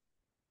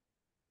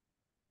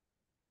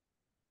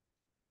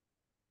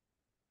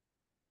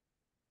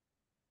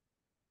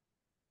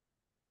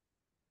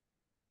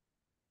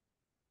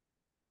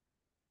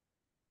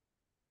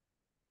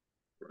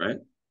 Right.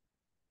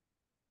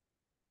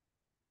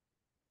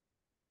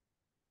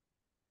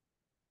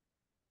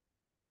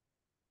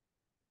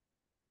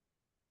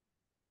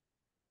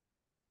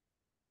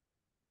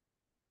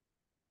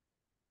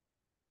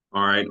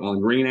 All right, on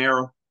green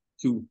arrow,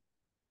 2.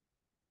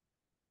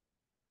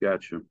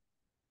 Gotcha.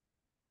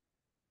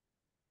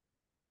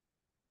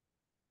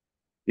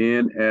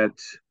 In at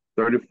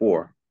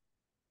 34.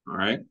 All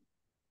right.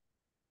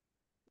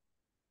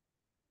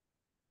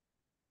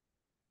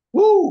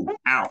 Woo!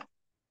 Out.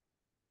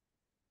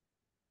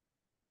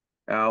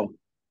 Out.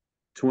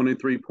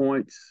 23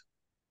 points.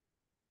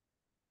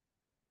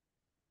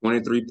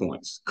 23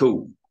 points.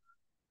 Cool.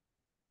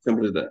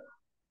 Simple as that.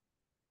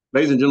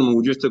 Ladies and gentlemen,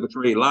 we just took a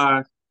trade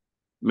live,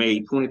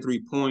 made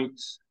 23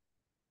 points,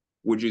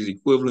 which is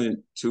equivalent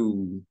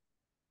to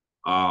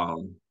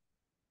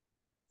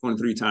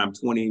 23 times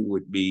 20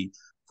 would be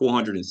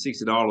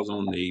 $460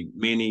 on the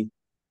mini.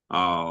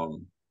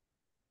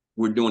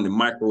 We're doing the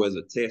micro as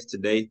a test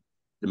today.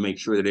 to make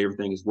sure that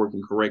everything is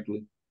working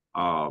correctly.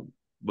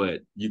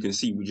 But you can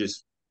see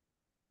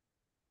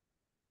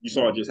you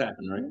saw it just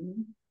happen, right?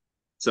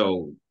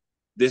 So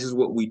this is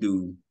what we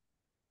do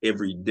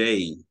every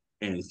day.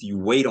 And if you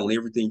wait on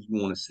everything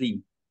you want to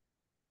see,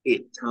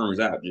 it turns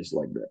out just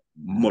like that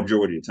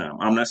majority of the time.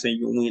 I'm not saying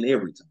you win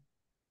every time.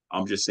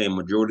 I'm just saying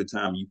majority of the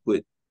time you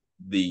put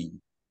the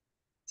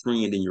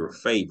trend in your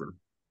favor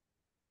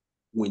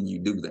when you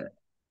do that,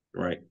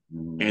 right?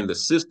 And the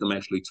system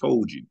actually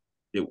told you.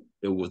 It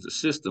was the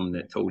system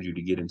that told you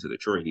to get into the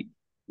trade,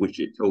 which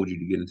it told you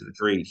to get into the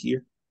trade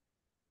here.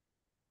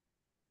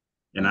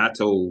 And I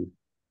told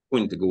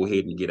Quinn to go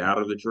ahead and get out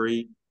of the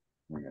trade.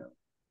 Yeah.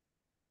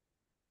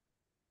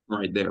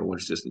 Right there, when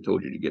the system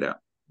told you to get out.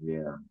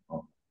 Yeah.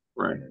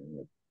 Right.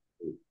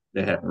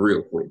 That happened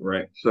real quick,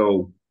 right?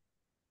 So,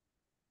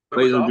 It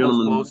was ladies and almost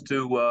gentlemen, close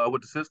to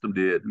what the system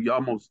did. You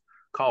almost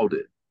called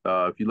it.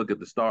 If you look at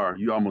the star,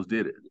 you almost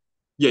did it.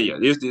 yeah,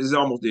 this is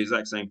almost the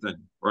exact same thing,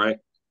 right?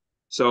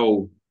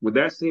 So, with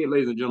that said,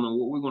 ladies and gentlemen,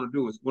 what we're going to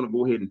do is we're going to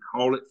go ahead and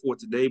call it for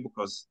today,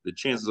 because the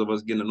chances of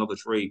us getting another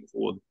trade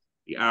before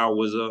the hour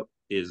was up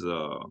is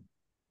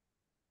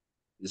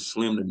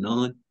slim to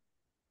none.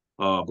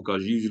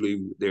 Because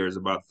usually there's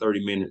about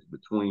 30 minutes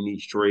between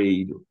each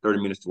trade,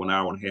 30 minutes to an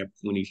hour and a half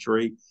between each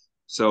trade.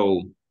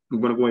 So we're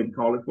going to go ahead and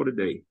call it for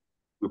today.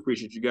 We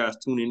appreciate you guys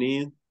tuning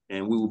in,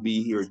 and we will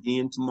be here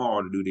again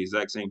tomorrow to do the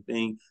exact same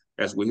thing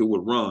as we're here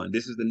with Ron.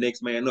 This is the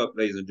next man up,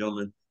 ladies and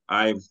gentlemen.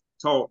 I've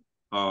taught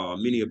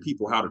many of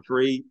people how to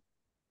trade.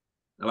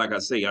 And like I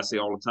say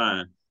all the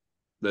time,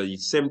 the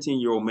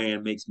 17-year-old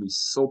man makes me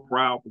so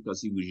proud, because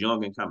he was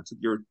young and kind of took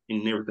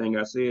in everything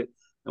I said.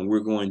 And we're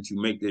going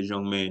to make this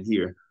young man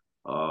here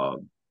a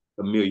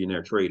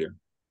millionaire trader,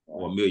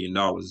 or $1 million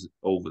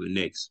over the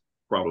next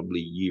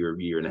probably year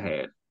and a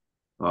half.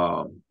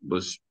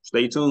 But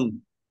stay tuned,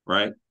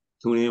 right?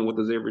 Tune in with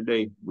us every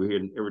day. We're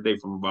here every day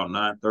from about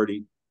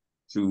 9:30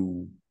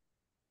 to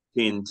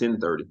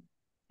 10:30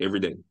 every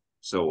day.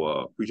 So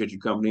appreciate you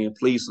coming in.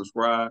 Please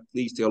subscribe.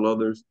 Please tell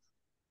others.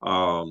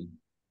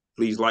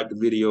 Please like the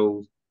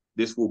videos.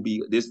 This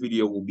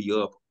video will be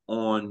up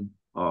on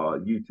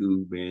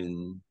YouTube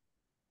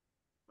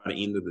by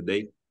the end of the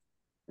day,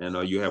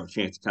 and you have a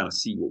chance to kind of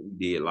see what we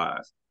did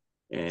live.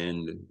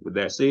 And with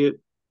that said,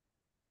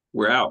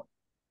 we're out.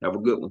 Have a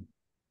good one.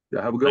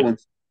 Yeah, have a good one.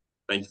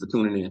 Thanks for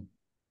tuning in.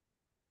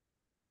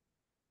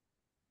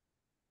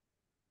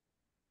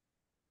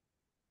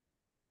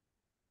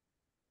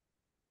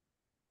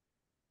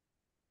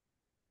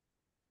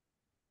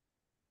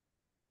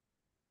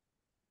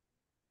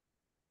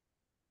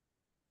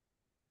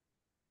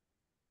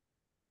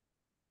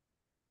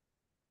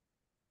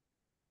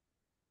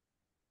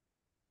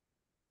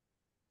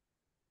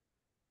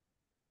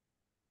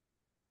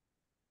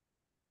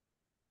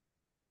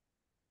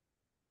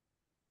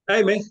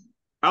 Hey, man,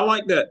 I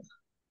like that.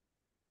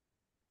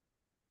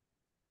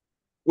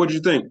 What did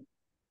you think?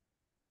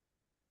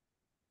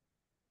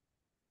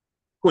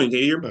 Quinn, can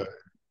you hear me?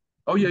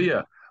 Oh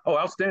yeah. Oh,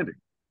 outstanding.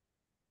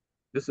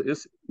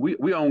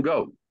 We on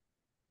go.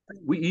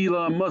 We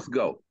Elon Musk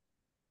go.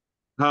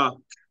 Huh?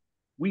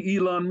 We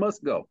Elon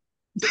Musk go.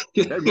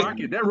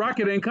 That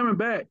rocket ain't coming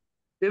back.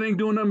 It ain't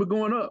doing nothing but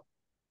going up.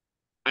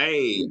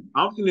 Hey,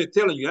 I'm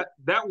telling you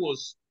that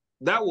was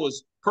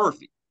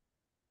perfect.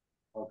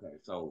 Okay,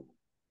 so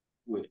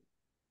what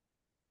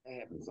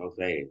happened so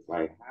fast?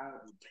 Like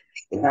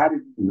how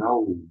did you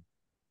know?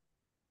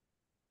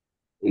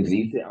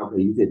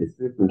 You said the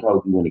system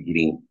told you want to get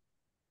in.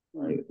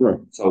 Right. Right.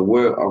 So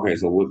we'll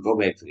go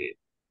back to it.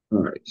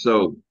 All right.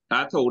 So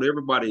I told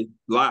everybody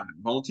live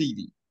on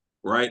TV,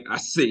 right? I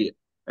said,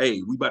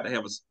 "Hey, we about to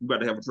have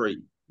a trade."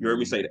 You heard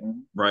me say that,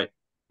 right?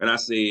 And I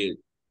said,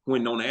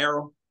 "Quentin on the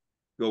arrow,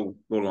 go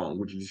long."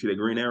 Would you see that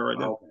green arrow right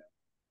there? Okay.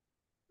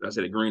 I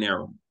said, "A green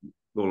arrow,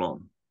 go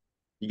long."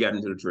 He got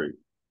into the trade,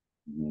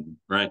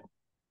 right?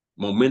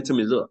 Momentum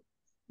is up.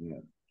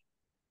 Yeah.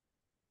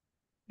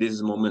 This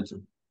is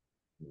momentum.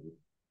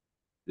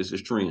 This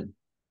is trend.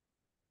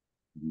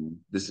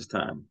 This is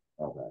time.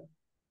 Okay.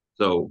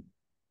 So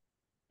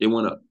it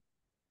went up,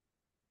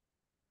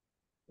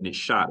 and it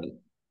shot it.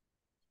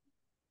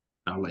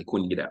 I was like,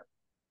 "Quentin, get out."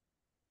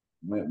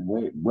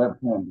 What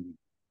point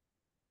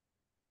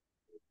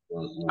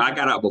I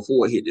got out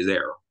before it hit this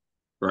arrow,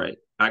 right?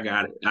 I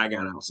got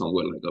out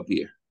somewhere like up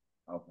here.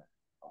 Okay.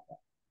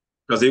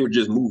 Because they were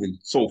just moving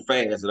so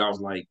fast that I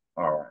was like,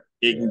 All right.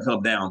 it can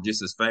come down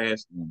just as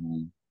fast.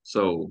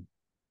 So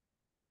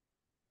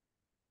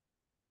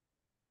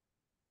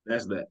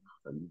that's that.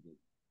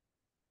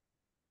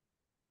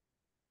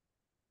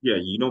 Yeah,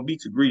 you don't be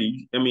too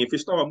greedy. I mean, if it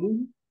start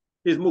moving,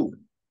 it's moving.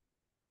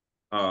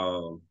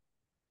 And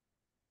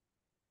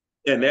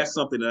that's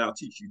something that I'll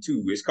teach you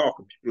too. It's called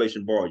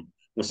capitulation volume.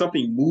 When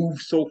something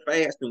moves so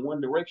fast in one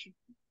direction,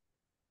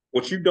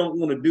 what you don't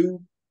want to do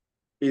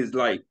is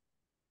like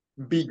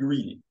be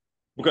greedy,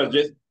 because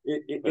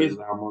it's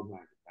almost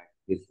like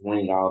it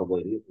swing all the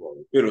way this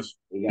way.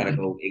 It gotta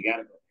go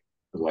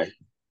this way.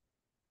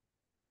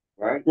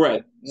 Right?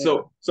 Right.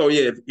 Yeah. So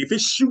yeah, if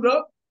it shoot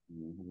up,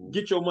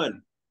 get your money.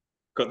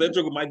 Because that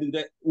joker might do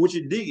that, which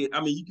it did.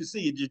 I mean, you can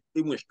see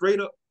it went straight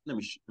up. Let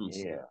me see.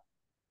 Yeah.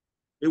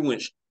 It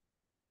went.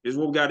 This is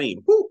what we got in.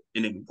 Whoop,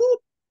 and then whoop.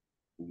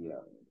 Yeah.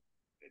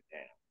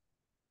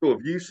 So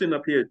if you sitting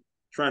up here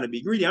trying to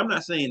be greedy, I'm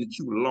not saying that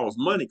you would have lost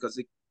money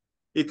because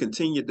it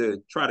continued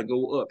to try to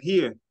go up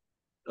here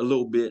a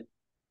little bit.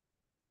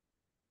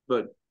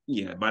 But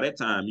yeah, by that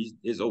time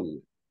it's over.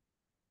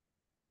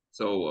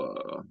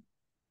 So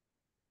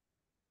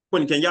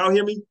Quentin, can y'all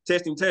hear me?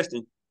 Testing,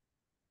 testing.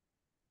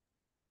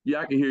 Yeah,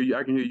 I can hear you.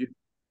 I can hear you.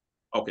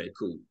 Okay,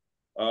 cool.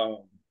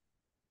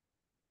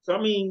 So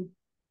I mean,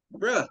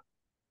 bruh.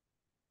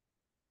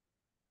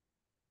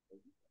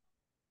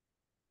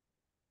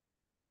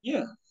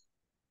 Yeah.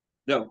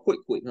 No, quick,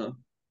 huh?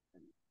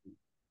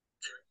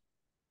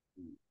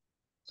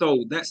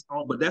 So that's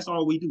all, but that's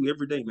all we do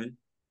every day, man.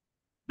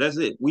 That's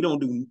it. We don't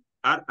do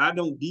I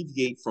don't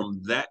deviate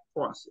from that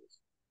process.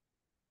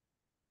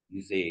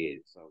 You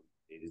said so.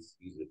 It is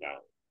usually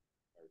about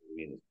 30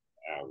 minutes,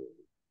 an hour.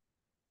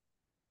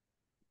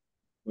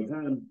 By the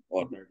time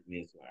Or 30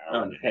 minutes to an hour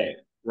hour and a half,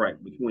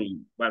 right?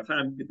 Between by the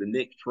time you get the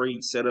next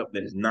trade set up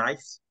that is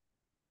nice,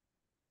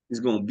 it's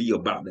gonna be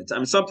about that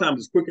time. Sometimes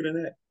it's quicker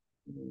than that,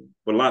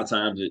 but a lot of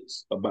times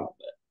it's about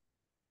that.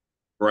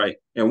 Right.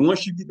 And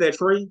once you get that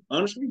trade,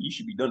 honestly, you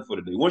should be done for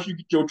the day. Once you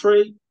get your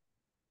trade,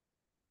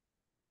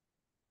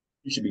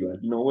 you should be like,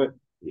 you know what?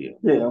 Yeah,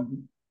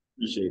 I'm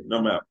appreciate it.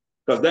 I'm out.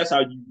 Because that's how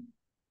you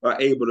are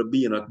able to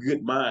be in a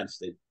good mind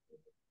state.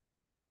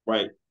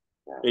 Right.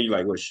 And you're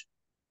like, well,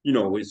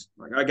 it's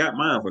like I got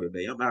mine for the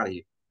day. I'm out of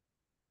here.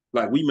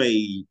 Like we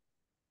made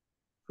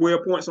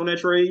 12 points on that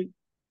trade,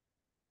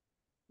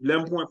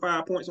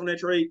 11.5 points on that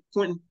trade,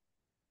 20,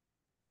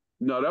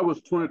 No, that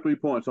was 23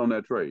 points on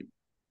that trade.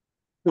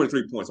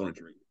 23 points on the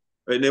trade.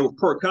 And then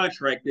per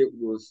contract, it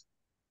was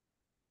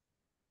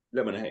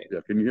 11 and a half. Yeah,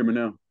 can you hear me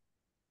now?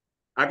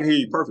 I can hear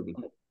you perfectly.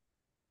 Can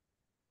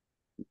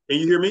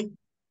you hear me?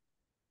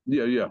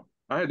 Yeah, yeah.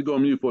 I had to go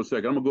on mute for a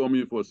second. I'm gonna go on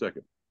mute for a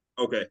second.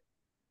 Okay.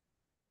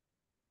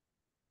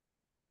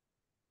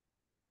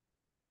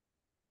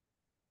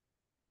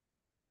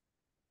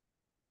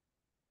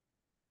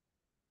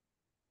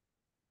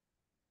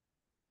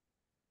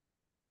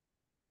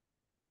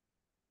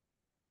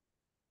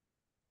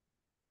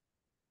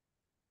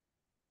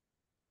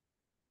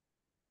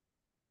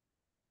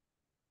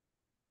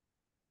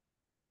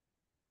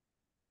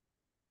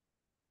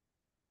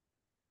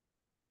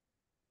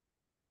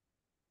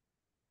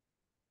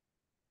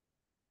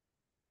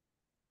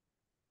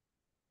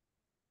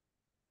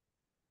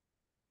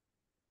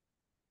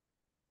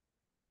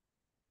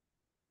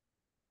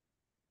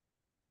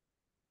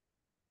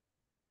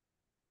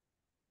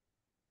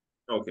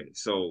 Okay.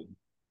 So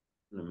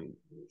let me.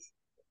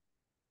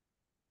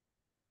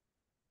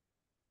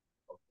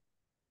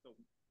 So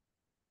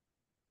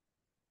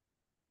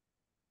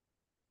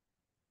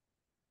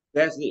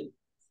that's it.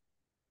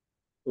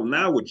 So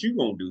now what you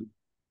gonna do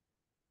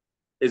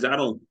is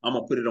I'm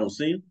gonna put it on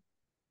Sim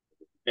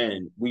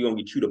and we gonna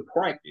get you to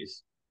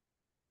practice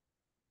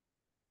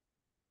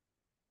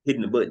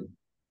hitting the button.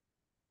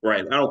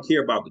 Right. I don't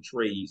care about the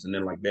trades and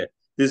then like that.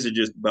 This is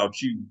just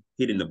about you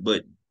hitting the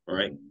button.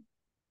 Right.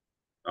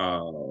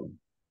 Um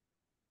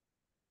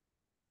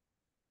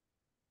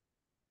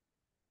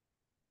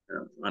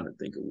I'm trying to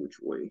think of which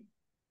way.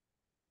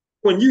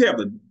 When you have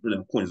the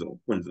Quinzone.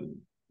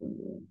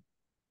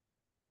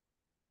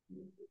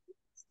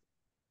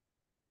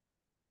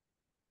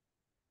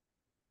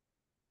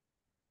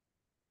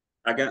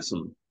 I got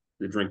some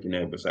to drink in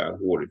there besides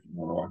water if you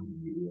want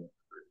to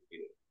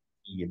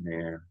tea in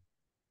there,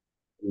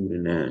 food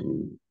in there.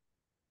 And,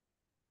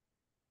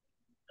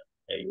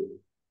 hey,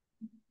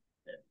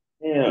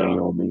 Yeah. you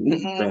know what I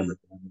mean? Family,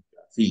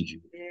 feed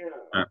you.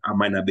 Yeah. I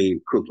might not be able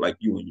to cook like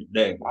you and your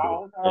dad.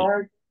 Oh, all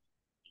right.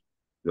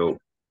 So,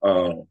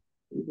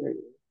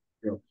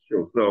 yeah,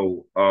 sure.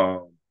 So,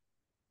 all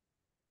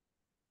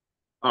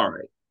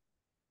right.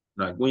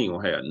 Like we ain't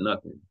gonna have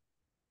nothing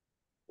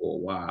for a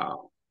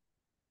while.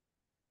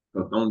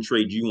 The only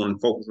trade you want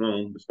to focus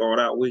on to start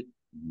out with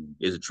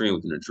is a trend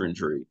within a trend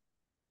trade.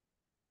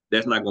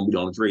 That's not gonna be the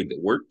only trade that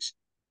works,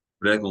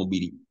 but that's gonna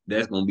be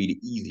the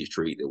easiest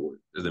trade that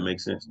works. Does that make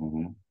sense?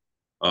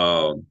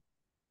 Um,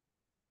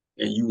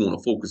 and you want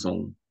to focus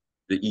on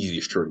the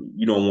easiest trade.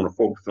 You don't want to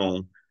focus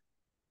on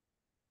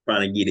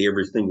trying to get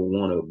every single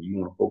one of them. You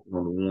want to focus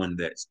on the one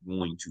that's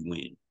going to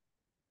win,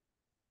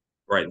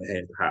 right? That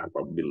has the high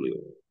probability of.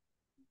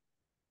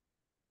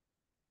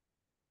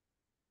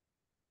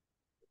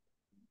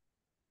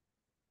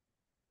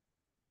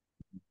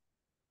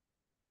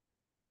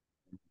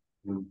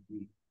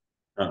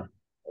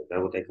 Is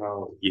that what they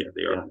call it? Yeah,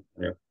 they are.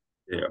 Yeah,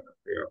 they are.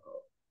 They are.